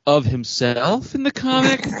centerfold of himself in the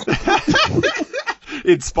comic?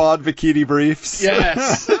 In Spawn bikini briefs?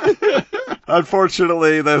 Yes.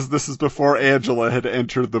 Unfortunately, this is before Angela had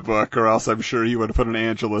entered the book, or else I'm sure he would have put an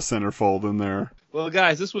Angela centerfold in there. Well,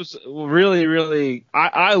 guys, this was really, really,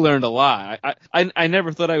 I learned a lot. I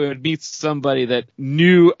never thought I would meet somebody that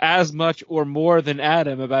knew as much or more than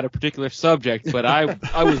Adam about a particular subject, but I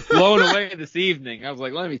was blown away this evening. I was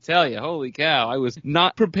like, let me tell you, holy cow, I was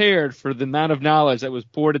not prepared for the amount of knowledge that was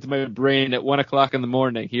poured into my brain at 1 o'clock in the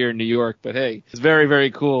morning here in New York. But hey, it's very,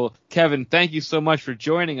 very cool. Kevin, thank you so much for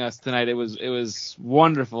joining us tonight. It was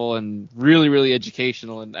wonderful and really, really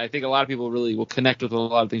educational, and I think a lot of people really will connect with a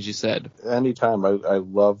lot of things you said. Anytime. I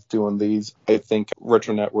love doing these. I think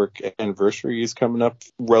Retro Network anniversary is coming up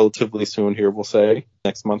relatively soon here, we'll say.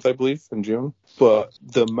 Next month, I believe, in June. But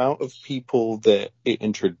the amount of people that it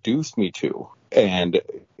introduced me to and,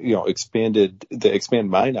 expand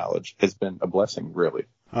my knowledge has been a blessing, really.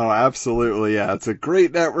 Oh, absolutely, yeah. It's a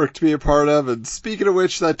great network to be a part of. And speaking of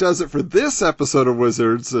which, that does it for this episode of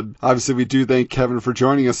Wizards. And obviously we do thank Kevin for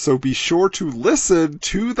joining us, so be sure to listen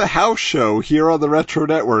to the house show here on the Retro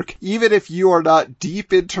Network. Even if you are not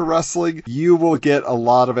deep into wrestling, you will get a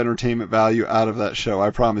lot of entertainment value out of that show,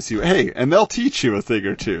 I promise you. Hey, and they'll teach you a thing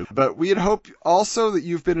or two. But we'd hope also that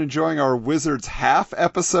you've been enjoying our Wizards half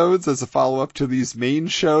episodes as a follow-up to these main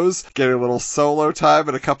shows, getting a little solo time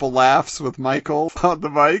and a couple laughs with Michael on the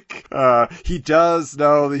Mike. He does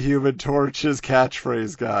know the Human Torch's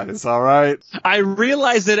catchphrase, guys, all right? I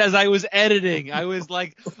realized it as I was editing. I was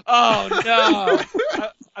like, oh, no.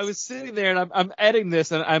 I was sitting there, and I'm editing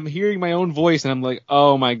this, and I'm hearing my own voice, and I'm like,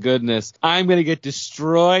 oh, my goodness. I'm going to get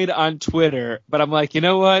destroyed on Twitter. But I'm like, you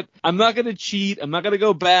know what? I'm not going to cheat. I'm not going to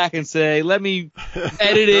go back and say, let me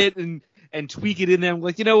edit it and tweak it in there. I'm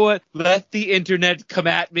like, you know what? Let the internet come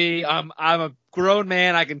at me. I'm a grown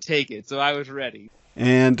man. I can take it. So I was ready.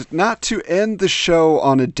 And not to end the show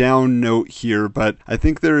on a down note here, but I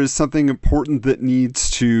think there is something important that needs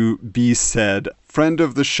to be said. Friend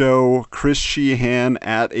of the show, Chris Sheehan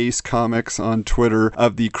at Ace Comics on Twitter,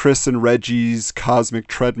 of the Chris and Reggie's Cosmic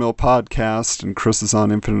Treadmill podcast, and Chris is on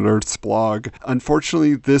Infinite Earth's blog.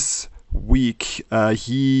 Unfortunately, this week,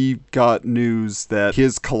 he got news that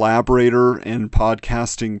his collaborator and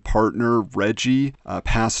podcasting partner, Reggie,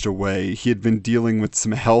 passed away. He had been dealing with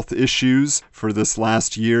some health issues for this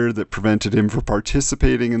last year that prevented him from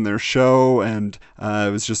participating in their show, and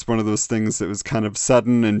it was just one of those things that was kind of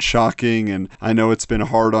sudden and shocking, and I know it's been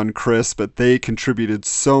hard on Chris, but they contributed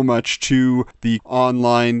so much to the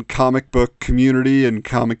online comic book community and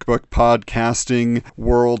comic book podcasting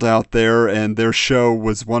world out there, and their show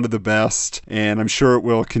was one of the best. And I'm sure it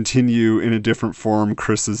will continue in a different form.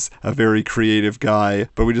 Chris is a very creative guy,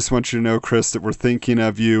 but we just want you to know, Chris, that we're thinking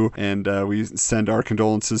of you, and we send our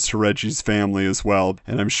condolences to Reggie's family as well,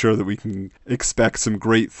 and I'm sure that we can expect some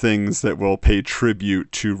great things that will pay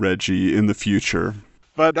tribute to Reggie in the future.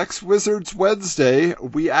 But next Wizards Wednesday,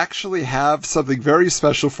 we actually have something very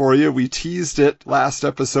special for you. We teased it last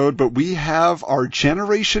episode, but we have our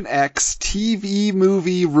Generation X TV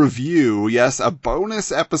movie review. Yes, a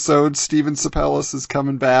bonus episode. Steven Sapellis is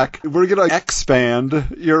coming back. We're going to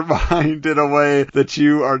expand your mind in a way that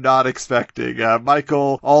you are not expecting.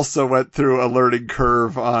 Michael also went through a learning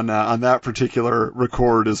curve on that particular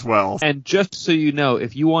record as well. And just so you know,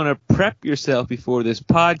 if you want to prep yourself before this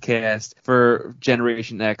podcast for Generation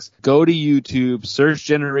X, go to YouTube, search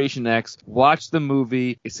Generation X, watch the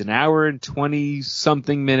movie. It's an hour and 20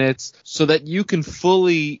 something minutes, so that you can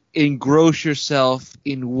fully engross yourself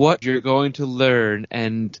in what you're going to learn,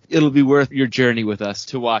 and it'll be worth your journey with us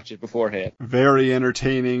to watch it beforehand. Very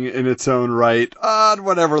entertaining in its own right, on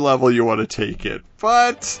whatever level you want to take it.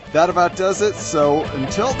 But that about does it, so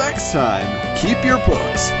until next time, keep your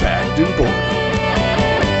books bagged and boarded.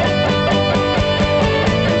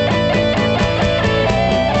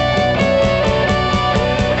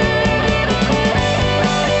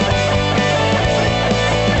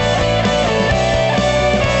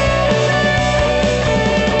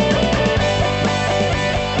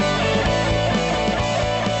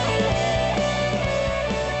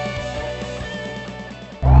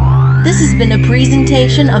 This has been a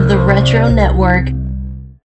presentation of the Retro Network.